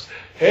Times,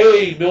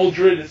 hey,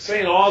 Mildred, it's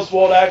saying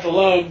Oswald act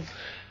alone.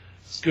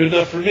 It's good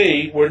enough for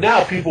me. Where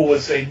now people would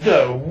say,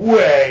 no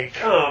way,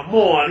 come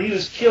on, he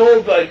was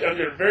killed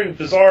under very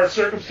bizarre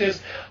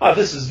circumstances. Oh,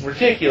 this is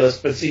ridiculous.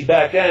 But see,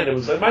 back then it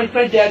was like,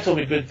 my dad told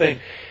me a good thing.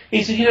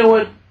 He said, you know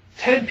what?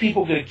 10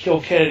 people going to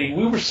kill Kennedy.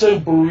 We were so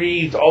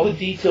bereaved. All the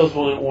details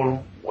went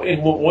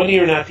in one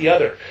ear and out the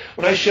other.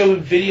 When I show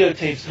him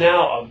videotapes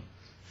now of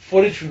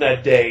footage from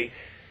that day,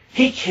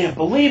 he can't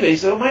believe it. He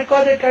said, oh my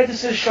God, that guy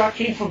just said a shot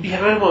came from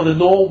behind him on the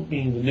knoll,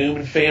 meaning the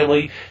Newman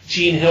family.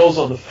 Gene Hill's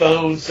on the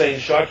phone saying a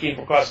shot came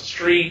from across the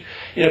street.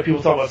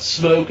 People talking about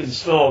smoke and the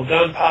smell of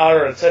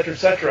gunpowder, et cetera, et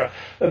cetera.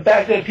 But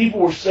back then,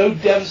 people were so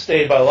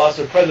devastated by the loss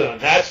of the president.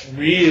 And that's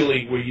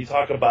really where you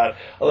talk about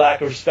a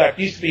lack of respect.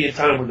 It used to be a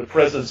time when the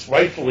presidents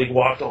rightfully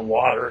walked on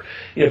water.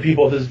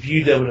 People just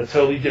viewed them in a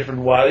totally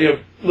different way.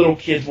 Little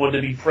kids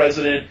wanted to be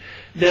president.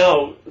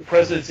 Now, the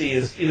presidency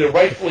is either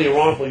rightfully or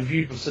wrongfully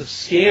viewed with such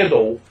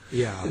scandal.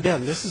 Yeah,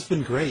 Ben, this has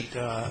been great.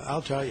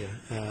 I'll tell you,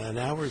 an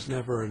hour's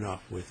never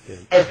enough with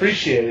Ben. I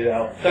appreciate it,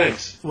 Al.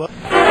 Thanks. Well, to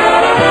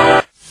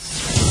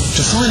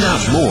find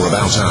out more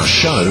about our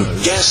show,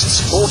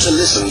 guests, or to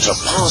listen to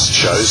past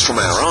shows from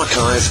our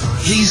archive,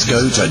 please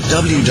go to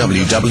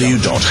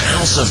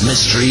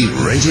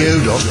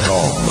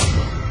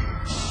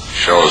www.houseofmysteryradio.com.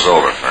 Show's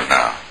over for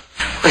now.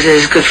 Was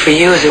it as good for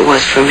you as it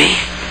was for me?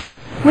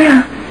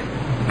 Well,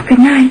 good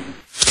night.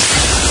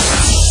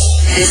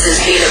 This has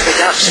been a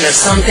production of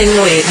Something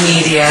Weird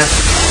Media.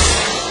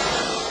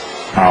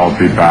 I'll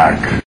be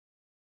back.